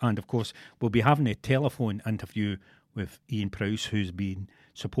radio. And of course we'll be having a telephone interview with Ian Prowse, who's been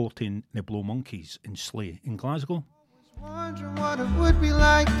supporting the Blow Monkeys in Slay in Glasgow. Wondering what it would be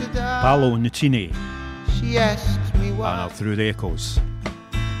like to die. Paolo Nutini. She asked me why. Through the Echoes.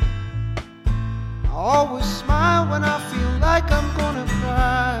 I always smile when I feel like I'm gonna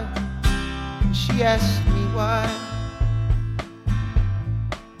cry. She asked me why.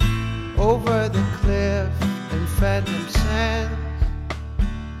 Over the cliff in Phantom Sands,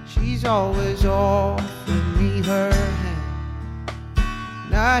 she's always offering me her hand,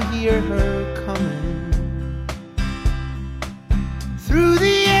 and I hear her coming through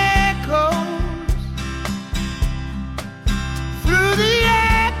the echoes, through the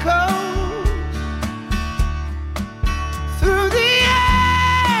echoes, through the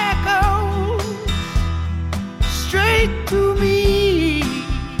echoes, straight to me,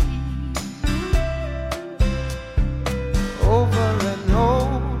 over and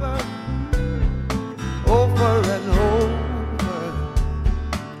over, over and over,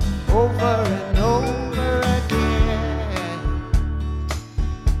 over and over again.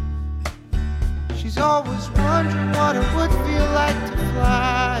 She's always wondering what it would feel like to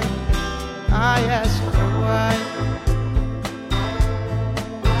fly. I ask her why.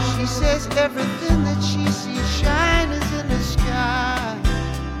 She says everything that she sees shine is in the sky,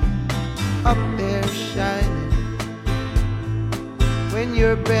 up there shining. When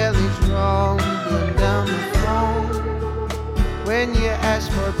your belly's rumbling down the phone, when you ask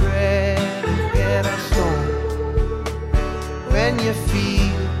for bread and get a stone, when you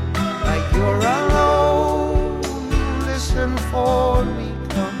feel like you're alone, listen for me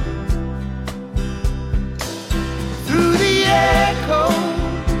coming through the echoes,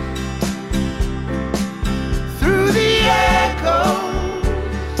 through the echoes,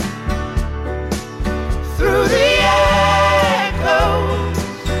 through the echoes,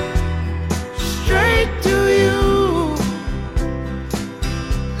 straight to you.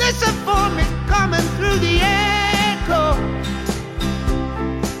 Listen for me coming through the echoes,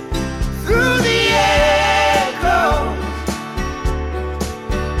 through the echoes,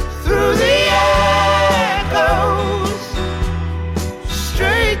 through the echoes,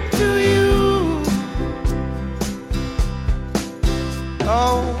 straight to you.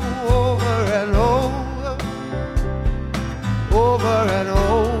 Oh, over and over, over and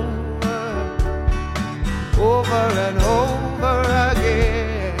over, over and over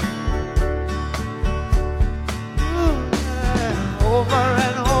again. Over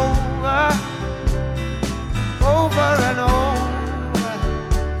and over, over and over,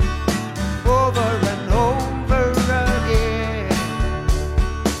 over and over again.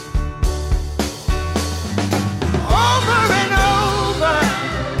 Over and over,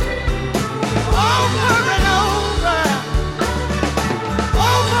 over and over,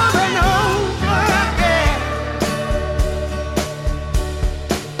 over and over again.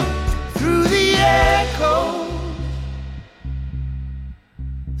 Through the echoes,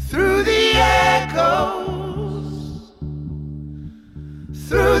 through the echoes,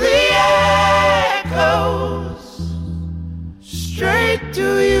 through the echoes, straight to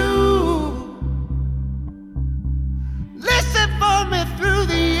you. Listen for me through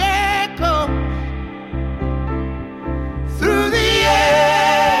the echoes, through the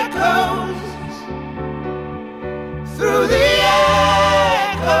echoes, through the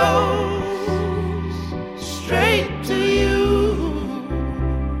echoes, straight to you.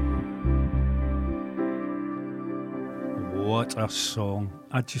 What a song.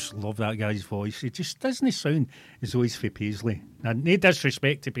 I just love that guy's voice. It just doesn't sound as though he's for Paisley. And no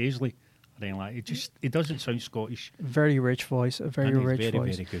disrespect to Paisley or anything like that. It doesn't sound Scottish. Very rich voice, a very And he's rich very,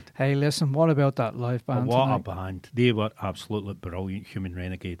 voice. very good. Hey, listen, what about that live band What tonight? a band. They were absolutely brilliant, Human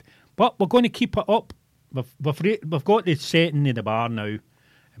Renegade. But we're going to keep it up. We've got the setting in the bar now, and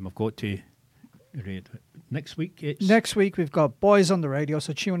we've got to read it. Next week it's... Next week we've got Boys on the Radio,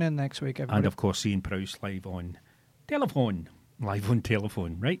 so tune in next week, everybody. And of course Ian Prowse live on telephone. Live on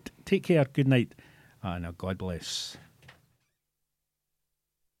telephone. Right, take care, good night, and God bless.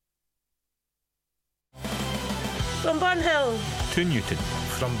 From Burnhill To Newton.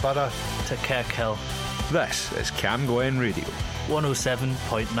 From Borough to Kirkhill. This is Cam Glen Radio. 107.9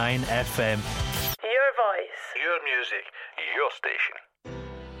 FM. Your voice. Your music. Your station.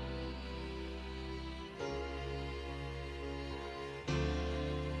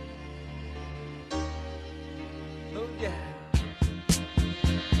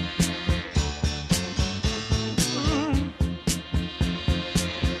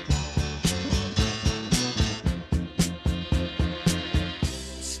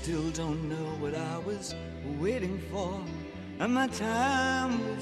 and my time with